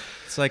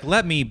 It's like,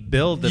 let me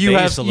build the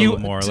base a little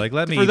more. Like,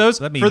 let me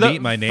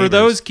meet my neighbors. For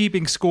those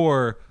keeping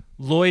score,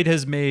 Lloyd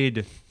has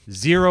made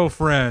 0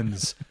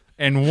 friends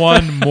and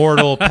 1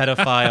 mortal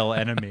pedophile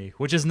enemy,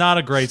 which is not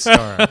a great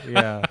start.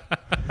 Yeah.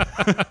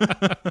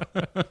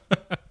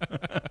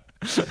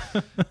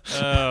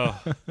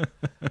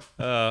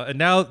 And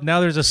now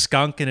there's a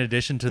skunk in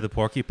addition to the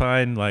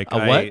porcupine. Like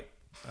what?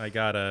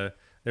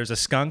 There's a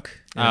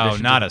skunk. Oh,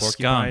 not a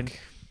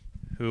skunk.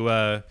 Who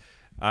Are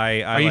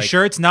you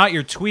sure it's not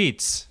your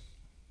tweets?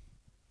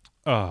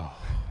 Oh,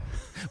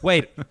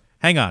 wait,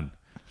 hang on.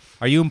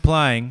 Are you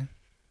implying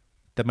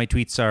that my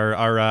tweets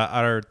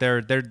are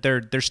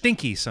they're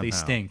stinky somehow? They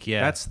stink. Yeah,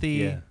 that's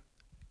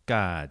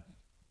God.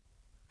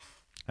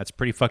 That's a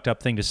pretty fucked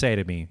up thing to say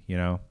to me. You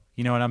know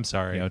what? I'm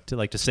sorry.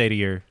 To say to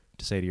your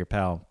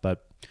pal,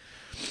 but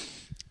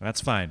that's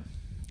fine.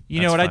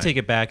 You know what? I take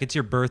it back. It's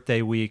your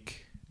birthday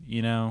week.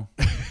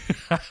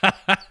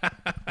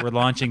 We're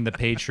launching the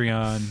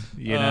Patreon.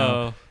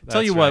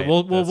 Tell you what,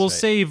 we'll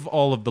save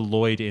all of the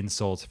Lloyd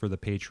insults for the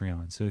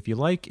Patreon. So if you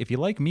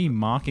like me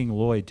mocking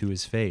Lloyd to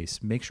his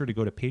face, make sure to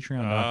go to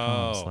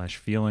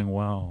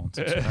patreon.com/feelingwell and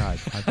subscribe.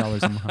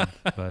 $5 a month.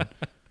 But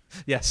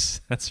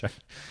yes, that's right.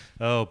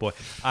 Oh boy,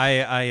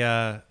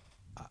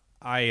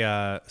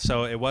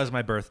 so it was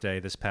my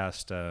birthday this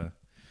past. What'd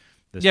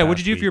you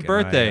do for your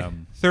birthday?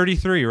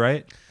 33,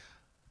 right?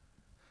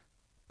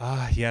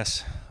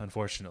 Yes,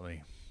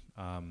 unfortunately.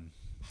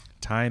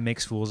 Time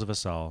makes fools of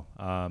us all.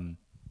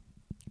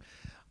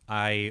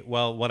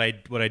 What I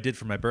did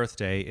for my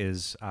birthday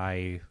is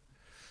I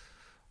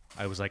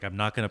was like, I'm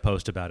not going to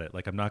post about it.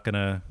 Like, I'm not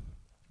going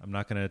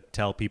to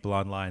tell people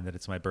online that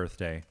it's my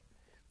birthday.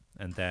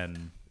 And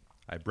then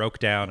I broke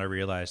down. I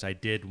realized I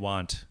did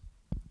want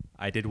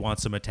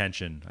some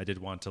attention. I did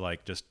want to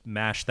just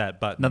mash that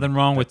button. Nothing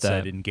wrong with that.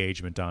 Said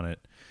engagement on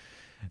it.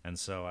 And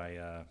so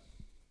I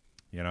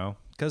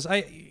because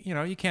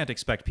you can't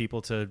expect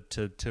people to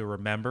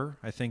remember.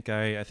 I think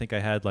I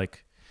had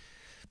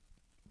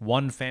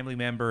 1 family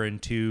member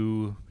and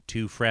two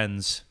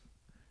friends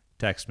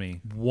text me.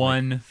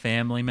 1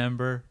 family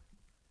member?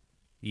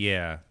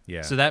 Yeah.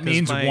 So that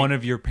means one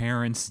of your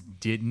parents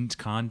didn't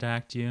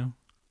contact you?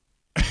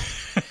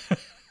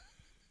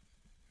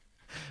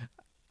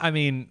 I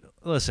mean,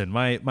 listen,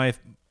 my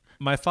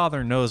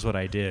father knows what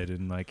I did,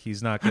 and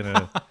he's not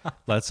gonna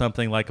let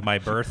something like my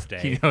birthday.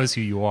 He knows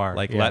who you are.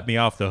 Let me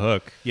off the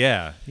hook.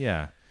 Yeah.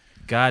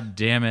 God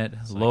damn it,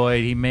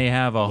 Lloyd. He may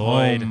have a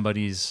home, but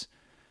he's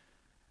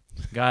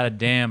got a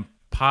damn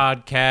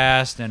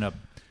podcast and a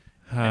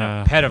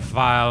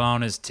pedophile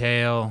on his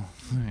tail.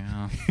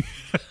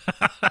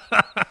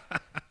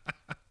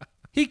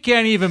 He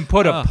can't even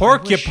put a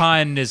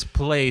porcupine in his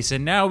place,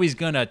 and now he's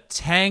gonna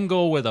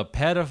tangle with a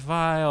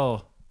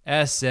pedophile.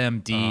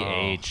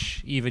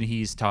 SMDH. Even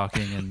he's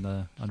talking in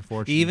the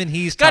unfortunate. Even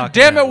he's God talking.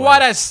 damn it!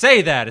 Why'd I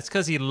say that? It's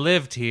because he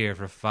lived here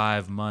for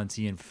 5 months.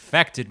 He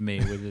infected me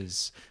with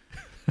his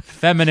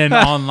feminine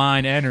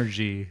online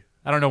energy.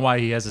 I don't know why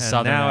he has a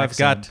southern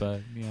accent,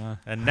 but yeah.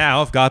 And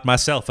now I've got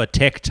myself a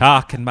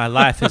TikTok, and my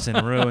life is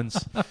in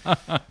ruins.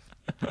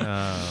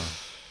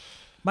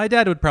 My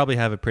dad would probably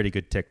have a pretty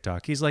good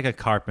TikTok. He's like a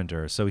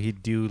carpenter, so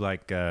he'd do those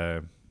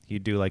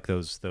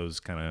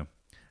kind of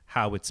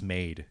how it's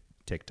made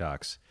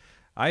TikToks.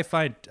 I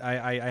find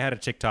I had a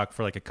TikTok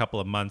for a couple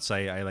of months.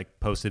 I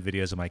posted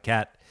videos of my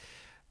cat.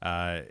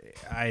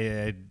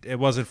 It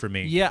wasn't for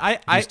me. Yeah,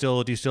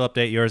 do you still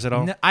update yours at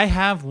all? I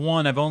have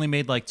one. I've only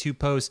made 2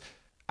 posts.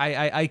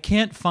 I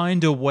can't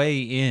find a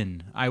way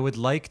in. I would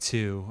like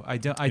to. I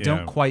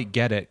don't quite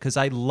get it because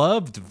I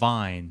loved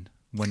Vine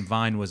when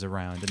Vine was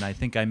around, and I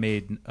think I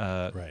made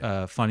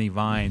funny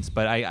Vines.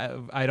 But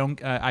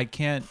I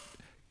can't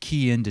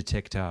key into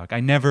TikTok. I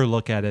never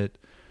look at it.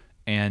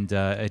 And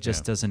it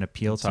just doesn't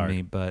appeal to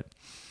me, but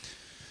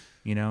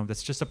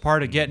that's just a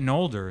part of getting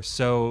older.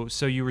 So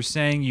you were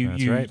saying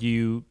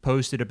you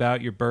posted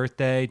about your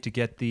birthday to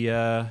get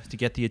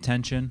the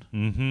attention.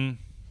 And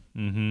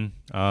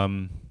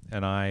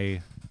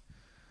I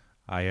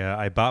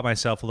bought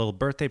myself a little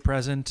birthday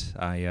present.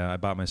 I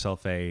bought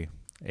myself a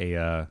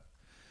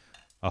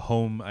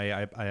home.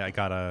 I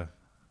got a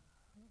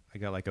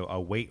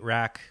weight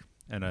rack.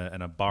 And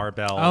a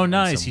barbell. Oh,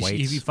 nice!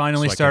 You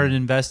finally started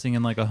investing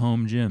in a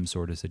home gym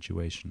sort of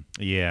situation.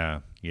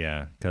 Yeah.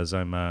 Because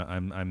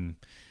I'm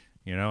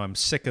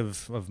sick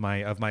of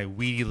my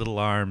weedy little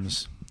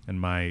arms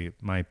and my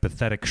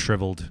pathetic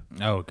shriveled.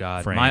 Oh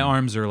God, frame. My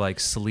arms are like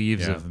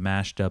sleeves of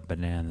mashed up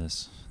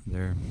bananas.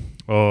 They're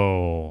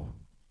but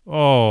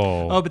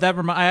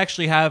that I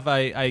actually have.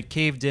 I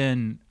caved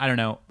in. I don't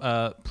know.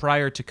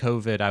 Prior to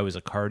COVID, I was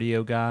a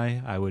cardio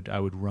guy. I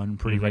would run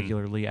pretty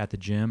regularly at the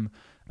gym.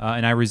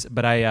 And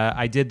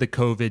I did the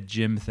COVID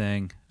gym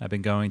thing. I've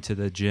been going to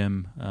the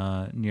gym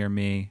near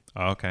me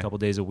a couple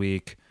days a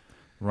week.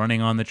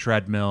 running on the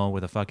treadmill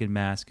with a fucking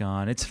mask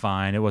on. It's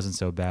fine. It wasn't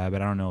so bad,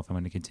 but I don't know if I'm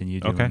going to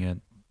continue doing it.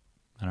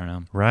 I don't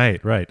know.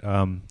 Right.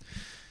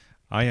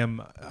 I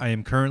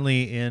am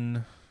currently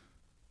in.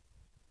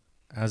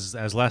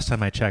 As last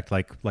time I checked,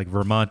 like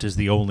Vermont is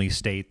the only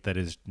state that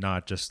is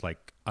not just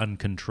like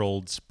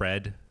uncontrolled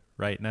spread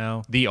right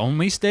now. The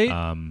only state?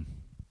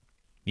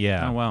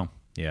 Yeah. Oh wow.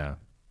 Yeah.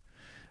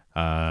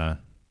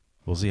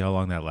 We'll see how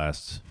long that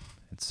lasts.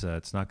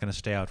 It's not going to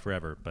stay out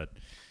forever, but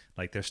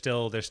like they're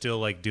still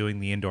like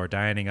doing the indoor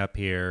dining up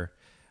here,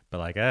 but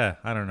like I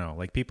don't know.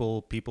 Like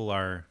people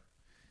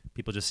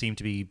just seem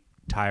to be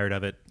tired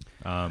of it.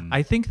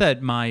 I think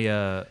that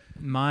my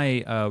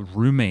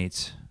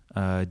roommate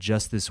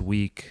just this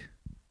week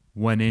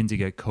went in to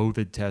get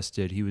COVID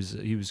tested. He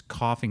was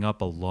coughing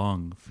up a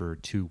lung for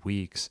 2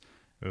 weeks,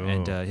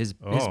 and his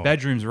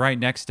bedroom's right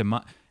next to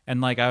my. And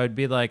like I would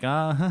be like,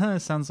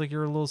 sounds like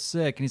you're a little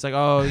sick, and he's like,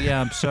 oh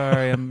yeah, I'm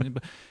sorry,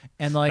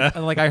 and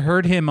like I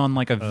heard him on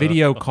like a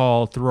video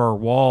call through our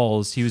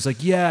walls. He was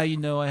like, yeah,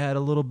 I had a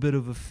little bit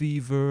of a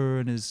fever,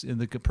 and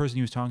the person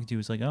he was talking to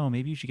was like, oh,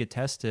 maybe you should get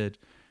tested.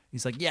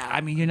 He's like, yeah,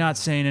 I mean, you're not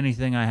saying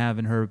anything I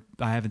haven't heard.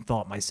 I haven't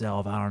thought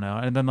myself. I don't know.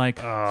 And then like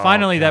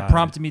finally that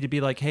prompted me to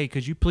be like, hey,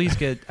 could you please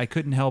I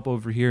couldn't help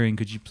overhearing.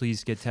 Could you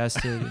please get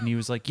tested? And he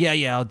was like,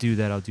 yeah, I'll do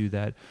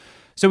that.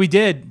 So we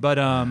did. But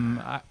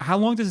how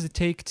long does it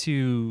take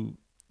to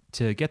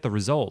get the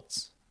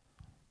results?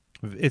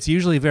 It's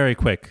usually very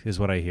quick is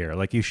what I hear.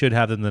 Like you should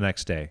have them the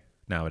next day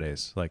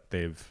nowadays. Like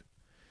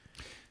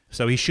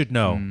so he should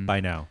know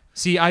by now.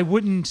 See, I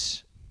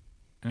wouldn't.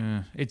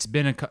 It's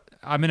been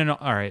I'm in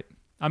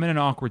an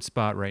awkward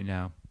spot right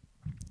now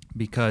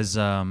because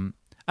I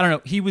don't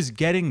know. He was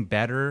getting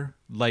better,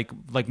 like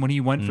when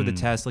he went for the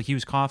test. Like he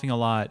was coughing a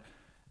lot,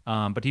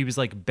 but he was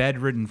like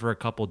bedridden for a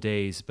couple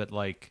days. But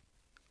like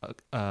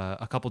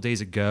a couple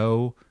days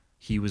ago,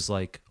 he was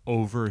like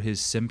over his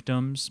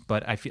symptoms.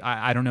 But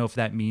I don't know if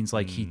that means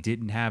like he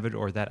didn't have it,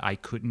 or that I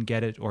couldn't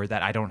get it, or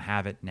that I don't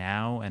have it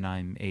now and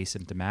I'm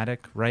asymptomatic.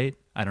 Right?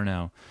 I don't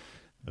know.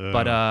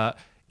 But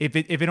if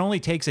it only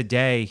takes a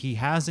day, he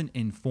hasn't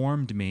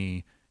informed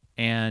me.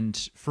 And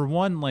for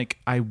one, like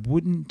I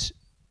wouldn't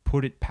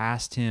put it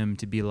past him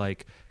to be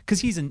like,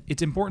 because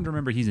it's important to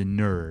remember he's a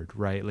nerd,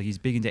 right? Like he's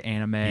big into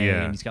anime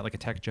and he's got like a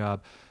tech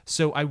job.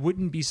 So I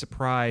wouldn't be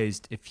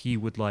surprised if he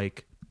would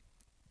like,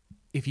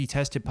 if he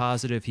tested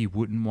positive, he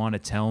wouldn't want to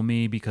tell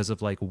me because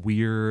of like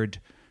weird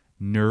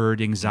nerd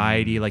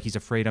anxiety. Like he's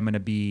afraid I'm going to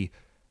be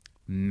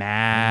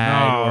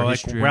mad. No, like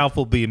Ralph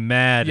will be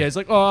mad. Yeah, it's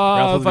like,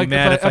 Ralph will be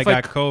mad if I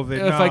got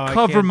COVID. If I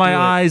cover my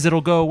eyes,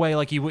 it'll go away.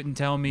 Like he wouldn't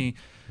tell me.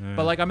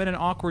 But like I'm in an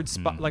awkward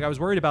spot. Like I was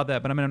worried about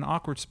that, but I'm in an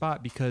awkward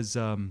spot because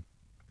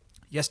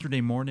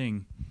yesterday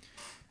morning,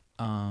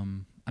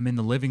 I'm in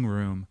the living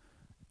room,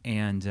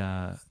 and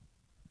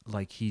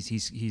like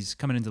he's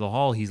coming into the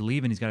hall. He's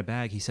leaving. He's got a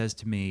bag. He says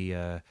to me,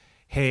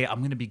 "Hey,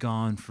 I'm gonna be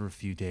gone for a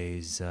few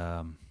days.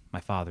 My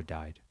father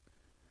died,"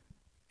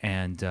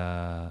 and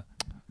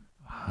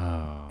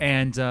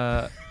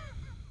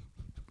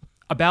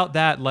about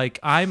that, like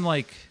I'm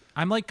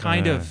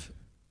kind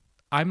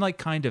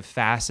of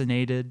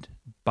fascinated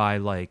by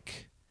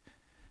like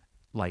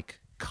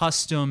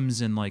customs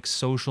and like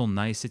social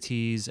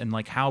niceties and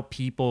like how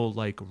people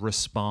like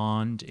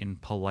respond in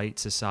polite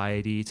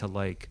society to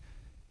like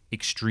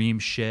extreme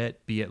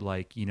shit, be it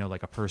like,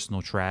 like a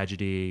personal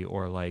tragedy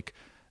or like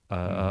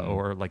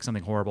or like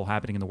something horrible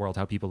happening in the world,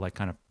 how people like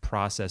kind of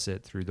process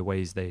it through the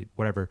ways they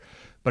whatever.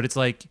 But it's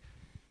like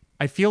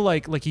I feel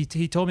like he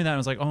told me that and I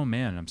was like, oh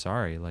man, I'm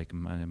sorry, like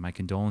my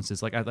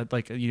condolences, like I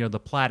like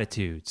the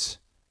platitudes,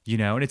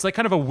 and it's like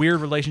kind of a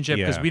weird relationship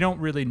because we don't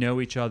really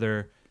know each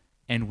other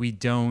and we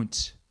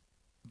don't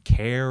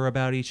care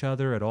about each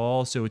other at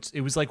all. So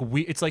it was like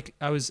it's like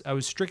I was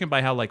stricken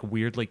by how like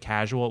weirdly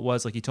casual it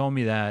was. Like he told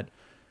me that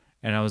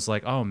and I was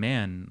like, oh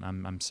man,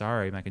 I'm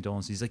sorry, my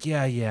condolences. He's like,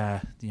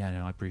 yeah,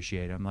 no, I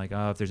appreciate it. I'm like,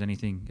 oh, if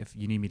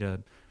you need me to,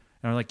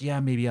 and I'm like, yeah,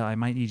 maybe I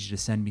might need you to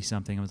send me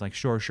something. I was like,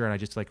 sure, and I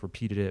just like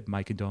repeated it,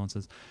 my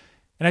condolences.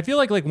 And I feel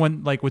like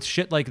when like with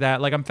shit like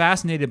that, like I'm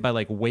fascinated by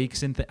like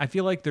wakes and I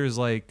feel like there's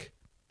like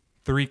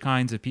three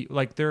kinds of people.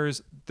 Like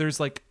there's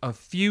like a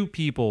few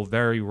people,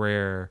 very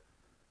rare,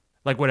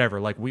 like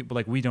whatever, like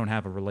we don't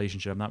have a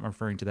relationship. I'm not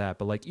referring to that,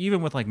 but like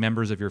even with like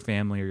members of your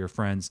family or your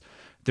friends,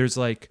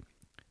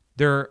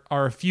 there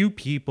are a few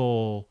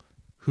people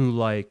who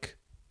like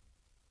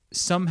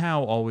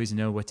somehow always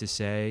know what to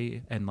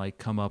say and like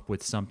come up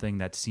with something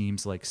that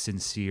seems like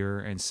sincere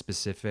and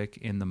specific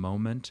in the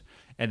moment.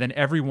 And then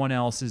everyone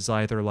else is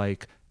either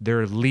like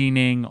they're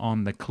leaning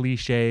on the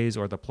cliches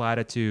or the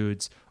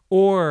platitudes,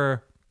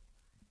 or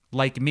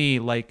like me,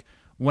 like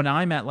when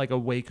I'm at like a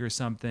wake or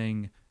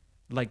something,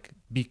 like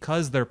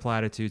because they're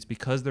platitudes,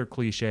 because they're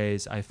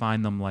cliches, I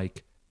find them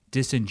like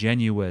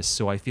disingenuous.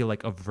 So I feel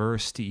like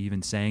averse to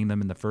even saying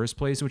them in the first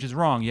place, which is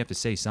wrong. You have to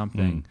say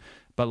something,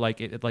 but like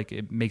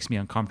it makes me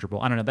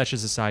uncomfortable. I don't know. That's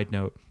just a side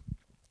note.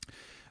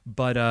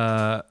 But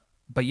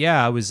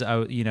yeah,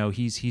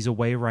 he's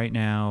away right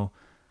now,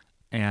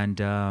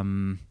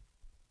 and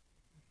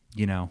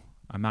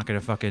I'm not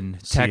gonna fucking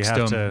text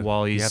him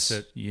while he's.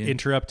 You have to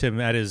interrupt him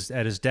at his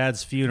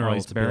dad's funeral. While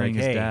he's to burying be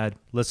like, his hey, dad.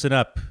 Listen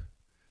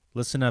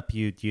up,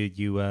 you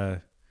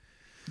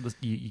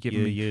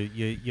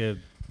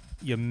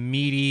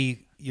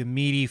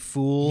meaty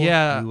fool.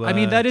 Yeah, I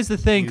mean that is the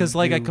thing because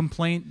like I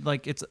complain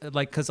like it's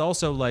like because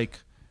also like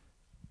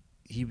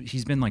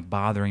he's been like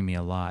bothering me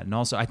a lot, and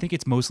also I think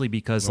it's mostly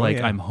because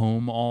I'm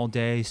home all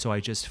day, so I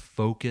just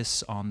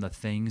focus on the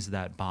things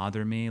that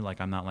bother me.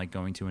 Like I'm not like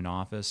going to an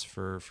office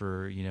for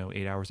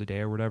 8 hours a day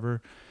or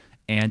whatever,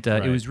 and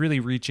it was really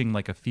reaching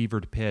like a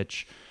fevered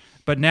pitch.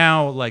 But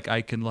now like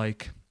I can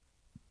like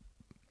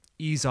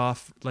ease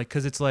off like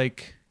because it's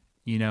like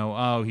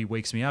oh he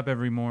wakes me up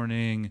every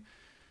morning.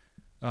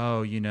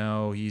 Oh, he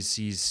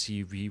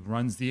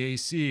runs the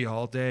AC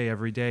all day,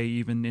 every day,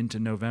 even into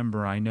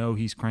November. I know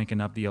he's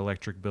cranking up the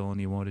electric bill and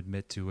he won't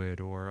admit to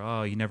it. Or,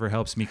 oh, he never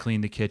helps me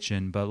clean the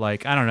kitchen. But,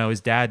 like, I don't know, his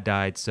dad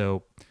died.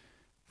 So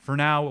for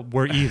now,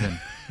 we're even,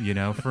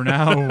 For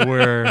now,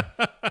 we're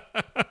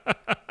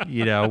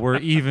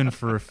even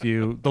for a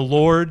few. The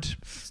Lord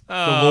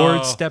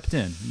stepped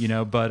in,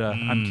 but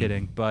I'm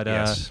kidding. But,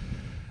 yes.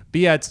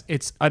 But yeah,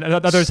 it's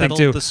another thing,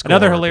 too.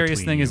 Another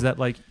hilarious thing is that,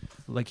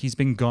 like he's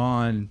been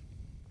gone.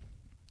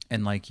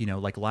 And like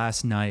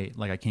last night,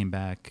 like I came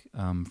back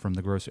from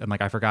the grocery, and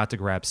like I forgot to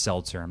grab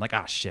seltzer. I'm like,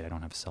 shit, I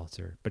don't have a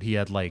seltzer. But he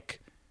had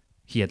like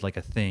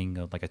a thing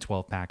of like a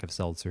 12-pack of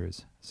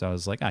seltzers. So I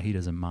was like, he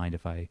doesn't mind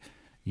if I,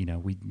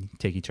 we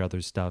take each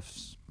other's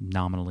stuff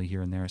nominally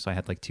here and there. So I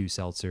had like 2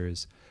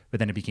 seltzers,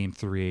 but then it became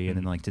 3, and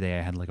then like today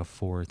I had like a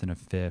 4th and a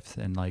 5th,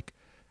 and like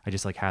I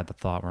just like had the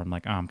thought where I'm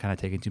like, I'm kind of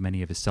taking too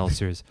many of his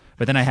seltzers.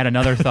 But then I had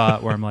another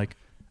thought where I'm like,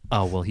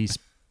 well, he's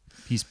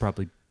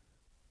probably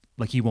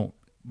like he won't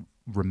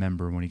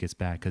remember when he gets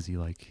back because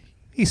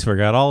he's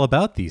forgot all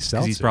about these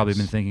seltzers. He's probably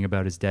been thinking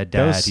about his dead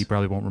dad. He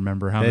probably won't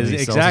remember how many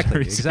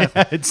seltzers he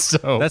had.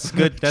 So that's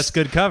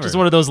good cover. Just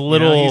one of those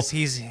little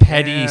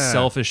petty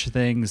selfish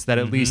things that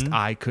at least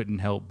I couldn't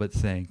help but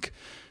think.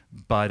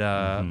 But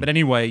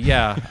anyway,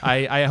 yeah,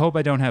 I hope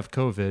I don't have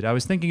COVID. I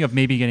was thinking of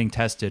maybe getting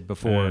tested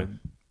before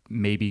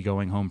maybe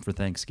going home for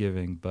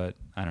Thanksgiving, but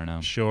I don't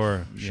know.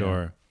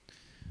 Sure.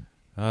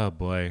 Oh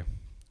boy.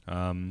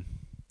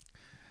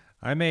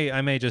 I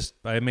may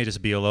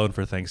just be alone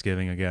for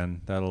Thanksgiving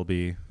again. That'll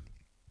be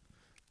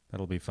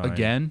fine.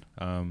 Again?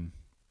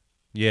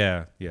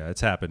 Yeah,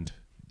 it's happened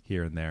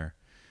here and there.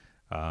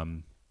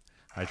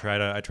 I try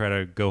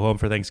to go home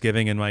for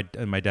Thanksgiving, and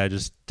my dad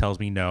just tells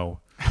me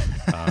no.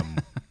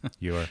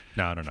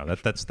 No.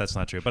 That's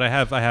not true. But I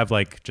have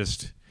like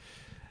just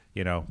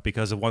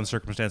because of one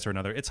circumstance or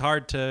another. It's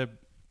hard to.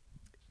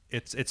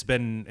 It's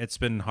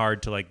been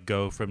hard to like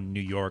go from New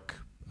York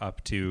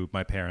up to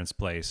my parents'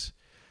 place.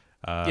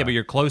 Yeah, but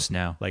you're close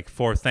now. Like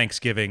for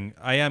Thanksgiving,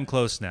 I am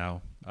close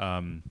now.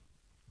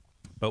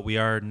 But we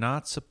are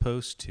not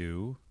supposed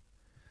to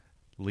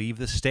leave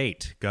the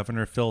state.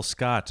 Governor Phil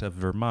Scott of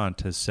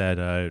Vermont has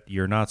said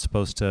you're not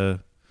supposed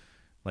to,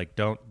 like,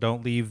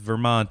 don't leave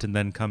Vermont and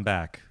then come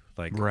back.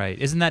 Like, right?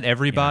 Isn't that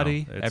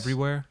everybody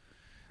everywhere?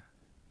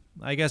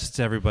 I guess it's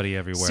everybody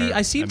everywhere. See,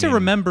 I seem to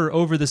remember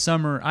over the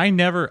summer, I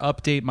never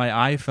update my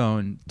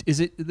iPhone.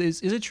 Is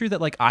it true that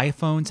like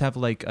iPhones have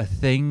like a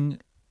thing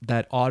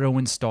that auto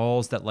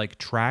installs that like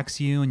tracks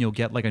you, and you'll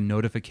get like a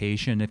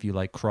notification if you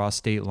like cross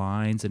state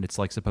lines, and it's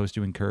like supposed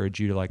to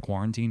encourage you to like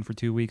quarantine for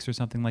 2 weeks or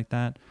something like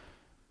that?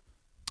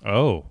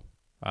 Oh,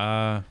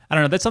 I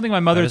don't know. That's something my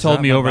mother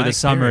told me over the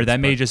summer. That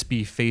may just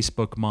be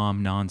Facebook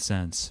mom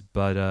nonsense,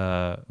 but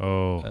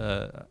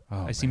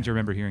I seem to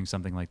remember hearing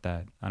something like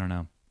that. I don't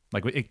know.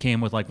 Like it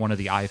came with like one of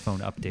the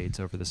iPhone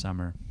updates over the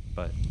summer,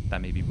 but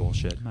that may be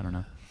bullshit. I don't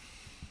know.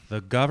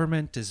 The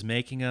government is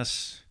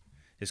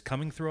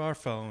coming through our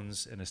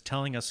phones and is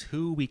telling us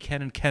who we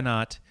can and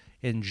cannot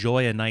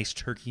enjoy a nice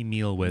turkey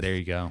meal with. There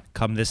you go.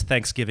 Come this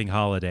Thanksgiving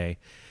holiday.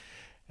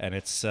 And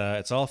it's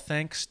all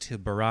thanks to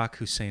Barack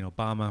Hussein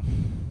Obama.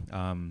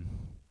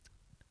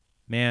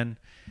 Man,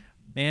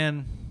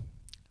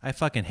 I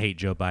fucking hate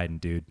Joe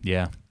Biden, dude.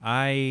 Yeah.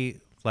 I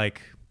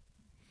like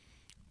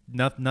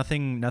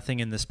nothing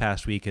in this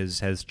past week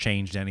has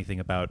changed anything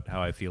about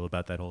how I feel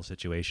about that whole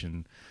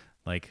situation.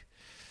 Like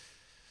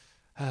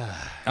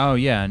oh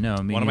yeah, no.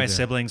 One of my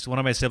siblings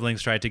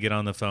tried to get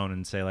on the phone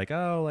and say like,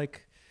 "Oh,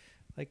 like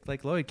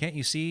Lloyd, can't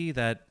you see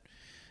that,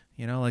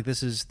 like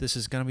this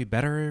is going to be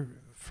better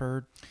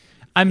for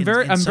I'm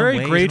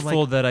very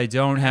grateful that I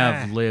don't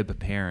have lib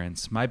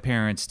parents. My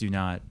parents do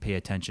not pay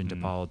attention to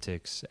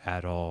politics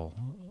at all.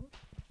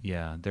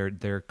 Yeah,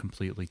 they're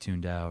completely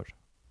tuned out.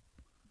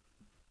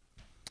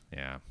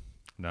 Yeah.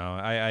 No,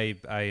 I'm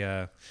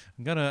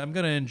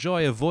gonna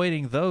enjoy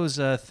avoiding those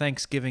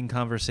Thanksgiving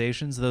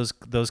conversations,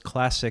 those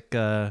classic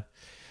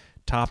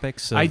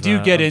topics. I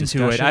do get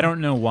into it. I don't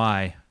know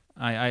why.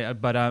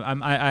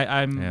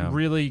 I'm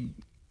really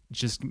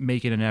just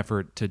making an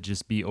effort to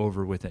just be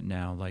over with it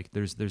now. Like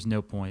there's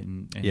no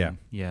point in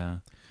yeah.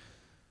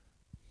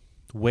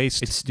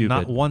 Waste it's stupid.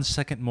 Not 1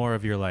 second more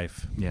of your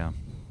life. Yeah.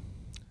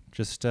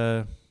 Just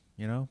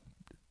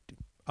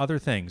other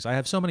things. I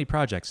have so many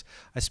projects.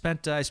 I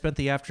spent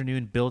the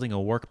afternoon building a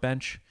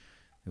workbench.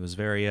 It was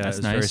very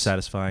That's nice. Very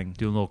satisfying.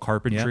 Doing a little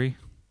carpentry. Yep.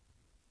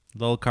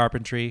 Little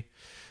carpentry.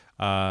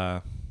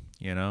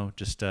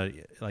 Just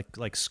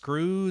like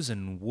screws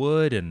and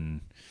wood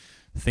and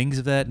things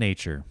of that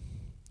nature.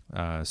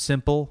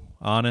 Simple,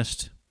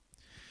 honest.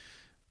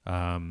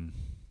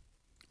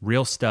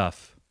 Real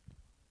stuff.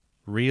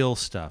 Real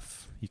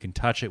stuff. You can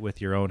touch it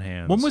with your own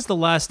hands. When was the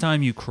last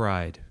time you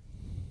cried?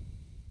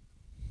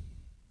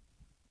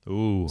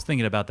 Ooh. I was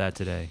thinking about that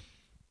today.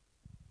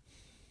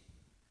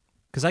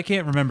 Because I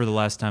can't remember the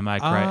last time I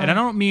cried. And I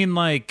don't mean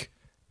like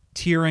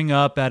tearing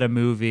up at a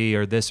movie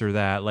or this or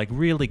that, like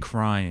really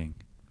crying.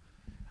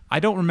 I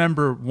don't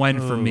remember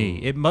when for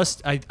me. It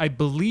must, I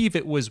believe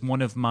it was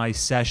one of my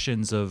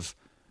sessions of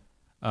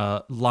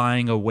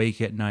lying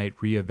awake at night,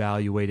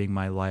 reevaluating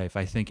my life.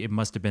 I think it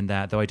must have been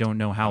that, though I don't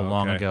know how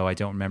long ago. I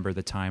don't remember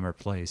the time or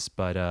place.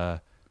 But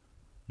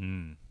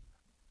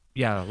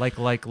yeah,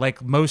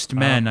 like most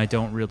men, I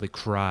don't really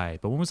cry.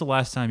 But when was the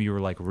last time you were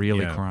like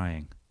really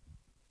crying?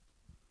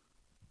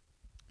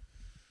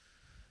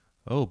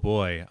 Oh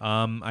boy,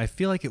 I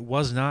feel like it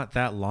was not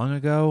that long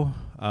ago.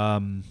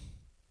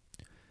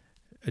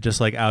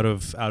 Just like out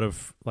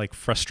of like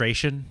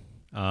frustration.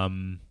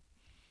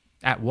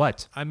 At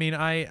what? I mean,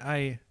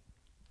 I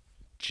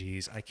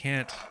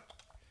can't.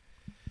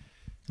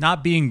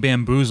 Not being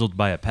bamboozled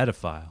by a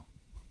pedophile.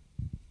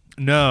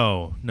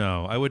 No,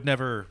 I would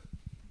never.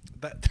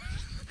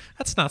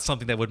 That's not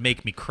something that would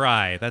make me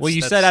cry. Well,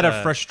 you said out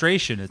of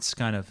frustration. It's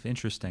kind of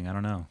interesting. I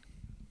don't know.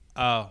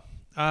 Oh,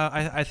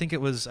 I think it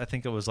was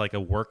like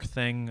a work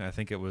thing. I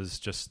think it was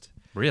just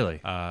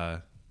really.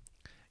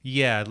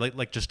 Yeah,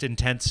 like just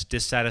intense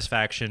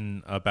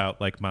dissatisfaction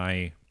about like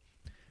my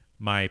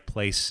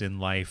place in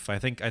life. I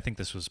think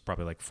this was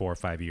probably like 4 or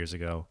 5 years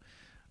ago.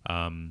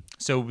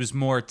 So it was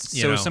more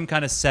some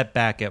kind of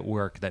setback at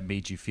work that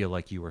made you feel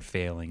like you were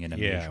failing in a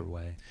major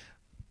way.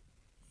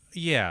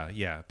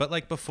 Yeah. But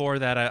like before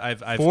that,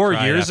 I've 4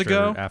 years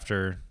ago.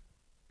 After.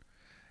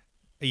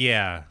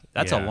 Yeah,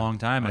 that's a long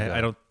time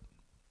ago.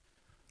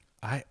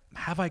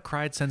 Have I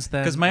cried since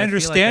then? Because my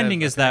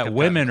understanding is that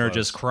women are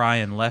just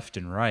crying left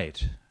and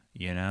right.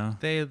 You know,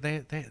 they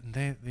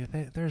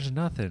there's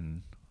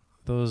nothing.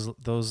 Those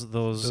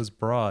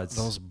broads.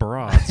 Those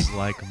broads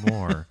like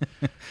more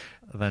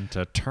than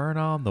to turn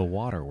on the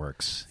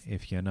waterworks,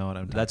 if you know what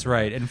I'm talking That's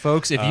right. And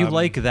folks, if you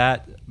like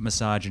that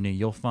misogyny,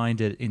 you'll find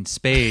it in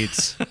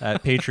spades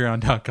at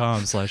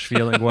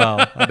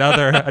patreon.com/feelingwell.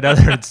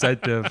 Another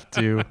incentive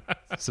to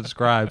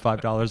subscribe,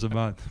 $5 a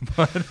month.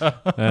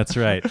 That's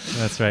right.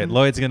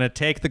 Lloyd's gonna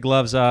take the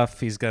gloves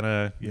off.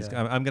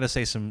 I'm gonna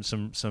say some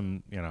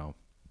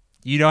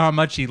You know how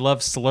much he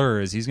loves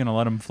slurs. He's going to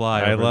let them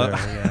fly over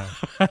there.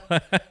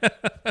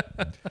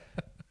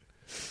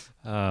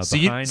 Yeah.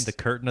 Behind the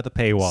curtain of the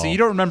paywall. So you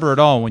don't remember at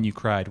all when you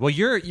cried. Well,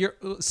 your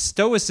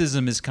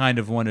stoicism is kind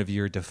of one of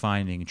your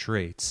defining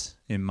traits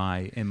in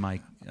my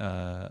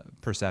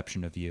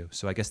perception of you.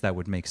 So I guess that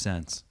would make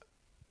sense.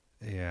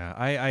 Yeah,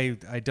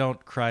 I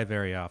don't cry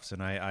very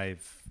often.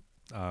 I've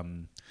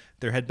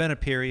there had been a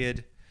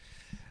period.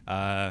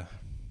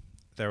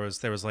 There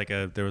was like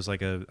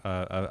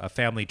a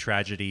family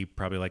tragedy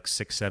probably like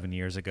 6-7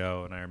 years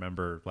ago, and I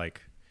remember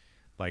like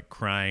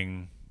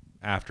crying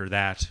after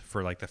that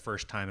for like the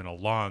first time in a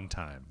long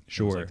time.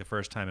 Sure. It was like the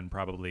first time in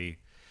probably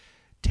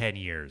 10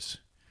 years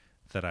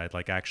that I'd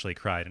like actually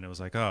cried, and it was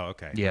like, oh,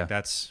 okay. Yeah. Like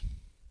that's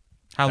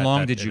how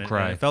long did you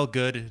cry? And it felt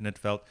good, and it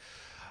felt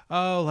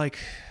like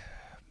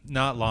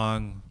not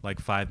long, like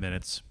 5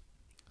 minutes,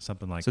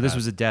 something like that. So this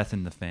was a death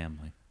in the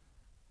family.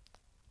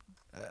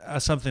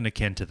 Something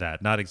akin to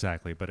that, not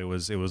exactly, but it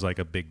was like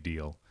a big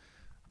deal.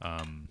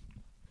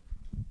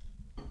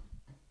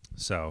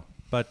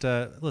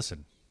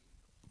 Listen,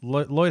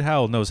 Lloyd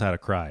Howell knows how to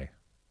cry.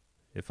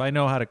 If I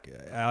know how to,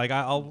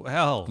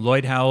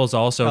 Lloyd Howell's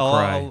also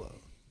cry.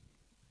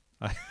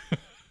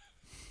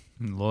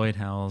 Lloyd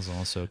Howell's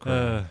also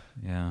cry.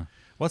 Yeah.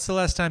 What's the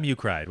last time you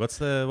cried? What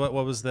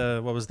was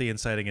the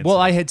inciting incident? Well,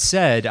 I had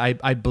said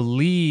I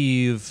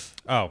believe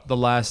the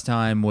last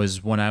time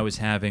was when I was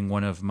having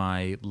one of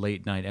my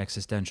late night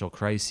existential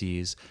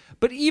crises.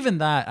 But even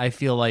that, I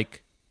feel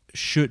like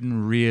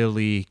shouldn't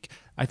really.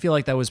 I feel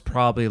like that was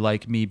probably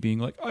like me being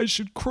like, I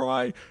should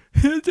cry,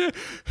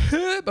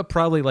 but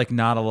probably like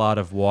not a lot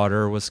of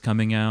water was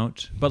coming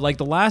out. But like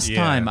the last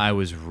time I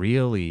was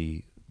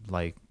really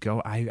like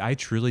I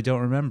truly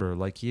don't remember.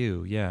 Like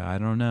you, I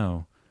don't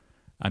know.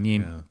 I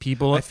mean,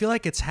 people. I feel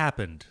like it's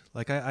happened.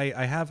 Like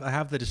I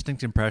have the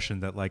distinct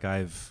impression that like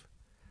I've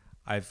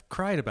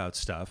cried about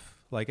stuff,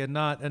 like and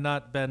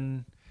not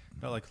been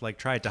like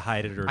tried to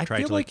hide it or tried to like push it down. I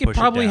feel like it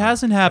probably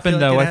hasn't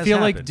happened though. I feel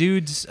like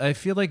dudes. I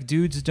feel like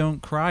dudes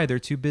don't cry. They're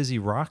too busy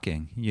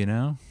rocking. You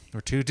know, or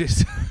too.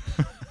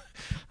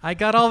 I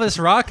got all this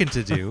rocking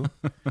to do.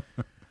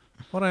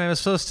 What am I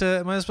supposed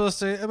to?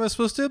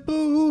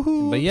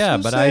 Boo. But yeah,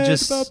 so but sad I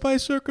just about my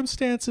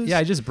circumstances. Yeah,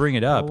 I just bring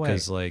it up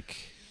because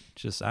like.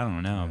 Just I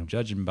don't know. I'm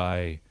judging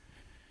by,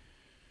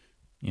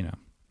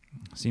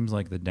 seems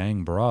like the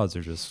dang broads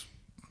are just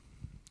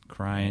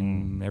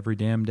crying every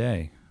damn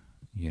day.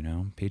 You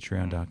know,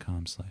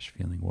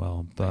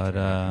 patreon.com/feelingwell. But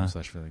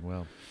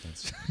patreon.com/feelingwell.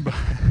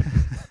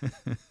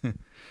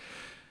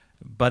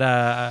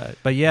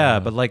 But yeah,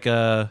 but like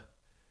I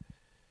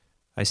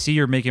see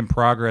you're making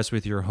progress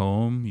with your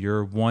home.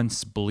 Your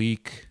once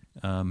bleak,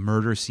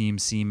 murder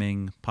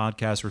seeming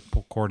podcast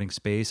recording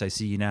space. I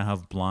see you now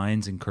have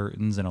blinds and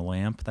curtains and a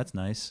lamp. That's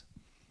nice.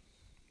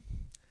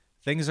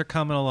 Things are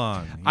coming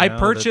along. I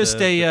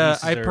purchased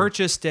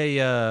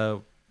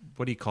a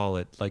what do you call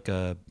it? Like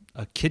a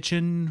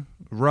kitchen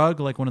rug,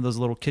 like one of those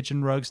little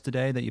kitchen rugs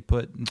today that you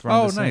put in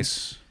front of the nice.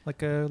 sink.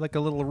 Like a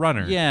little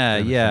runner.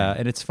 Yeah.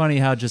 And it's funny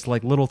how just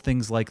like little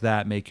things like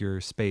that make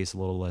your space a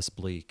little less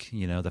bleak.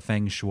 You know, the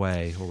feng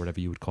shui or whatever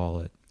you would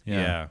call it.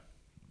 Yeah.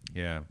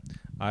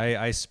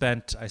 I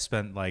spent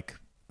like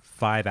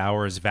 5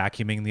 hours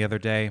vacuuming the other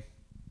day.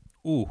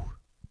 Ooh,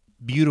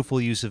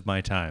 beautiful use of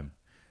my time.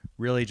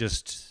 Really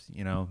just,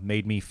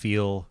 made me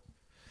feel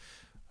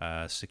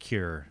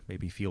secure,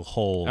 made me feel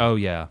whole. Oh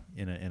yeah.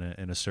 In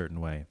a certain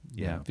way.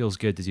 Yeah. It feels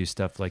good to do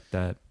stuff like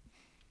that.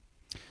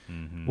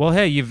 Mm-hmm. Well,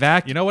 hey, you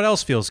vacuum. You know what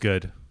else feels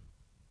good?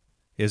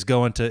 Is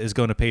going to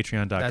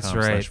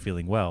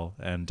patreon.com/feelingwell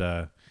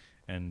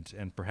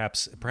and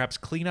perhaps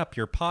clean up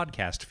your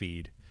podcast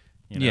feed.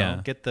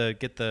 Get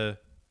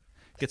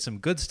some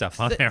good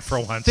stuff on there for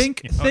once.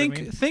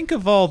 Think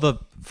of all the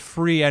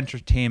free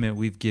entertainment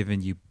we've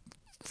given you,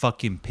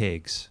 fucking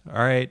pigs. All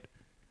right.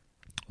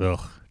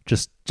 Ugh,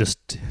 just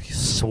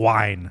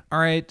swine. All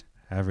right.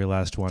 Every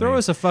last one. Throw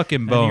us a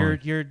fucking bone.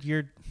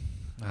 You're.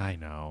 I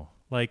know.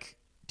 Like.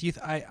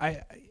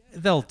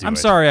 They'll do it. I'm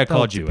sorry I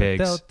called you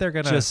pigs. They're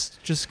gonna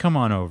just come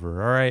on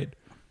over, all right?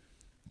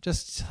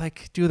 Just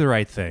like do the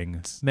right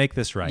thing. Make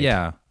this right.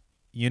 Yeah.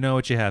 You know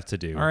what you have to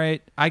do. All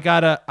right. I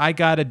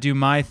gotta do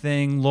my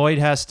thing. Lloyd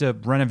has to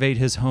renovate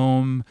his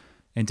home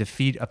and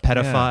defeat a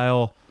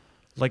pedophile.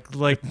 Yeah.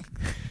 Like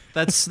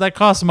that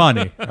costs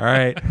money. All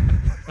right.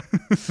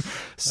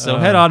 So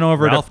head on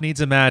over. Ralph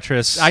needs a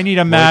mattress. I need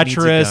a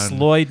mattress.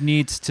 Lloyd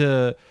needs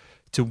to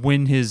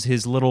win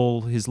his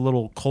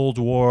little Cold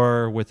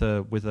War with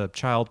a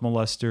child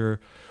molester.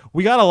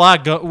 We got a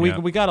lot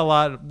we got a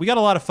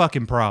lot of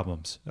fucking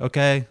problems,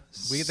 okay?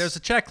 There's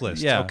a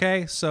checklist, yeah.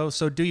 Okay? So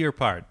do your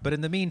part. But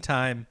in the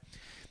meantime,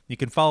 you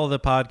can follow the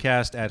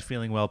podcast at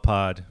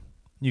FeelingWellPod.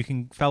 You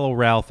can follow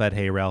Ralph at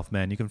Hey Ralph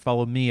Man. You can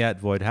follow me at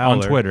Void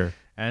Howler on Twitter.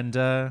 And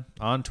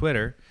on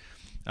Twitter.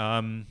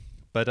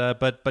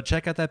 But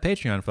check out that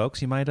Patreon,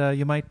 folks. You're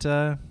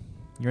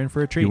in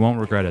for a treat. You won't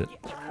regret it.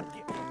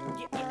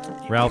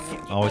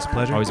 Ralph, always a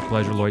pleasure. Always a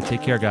pleasure, Lloyd.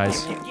 Take care,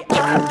 guys.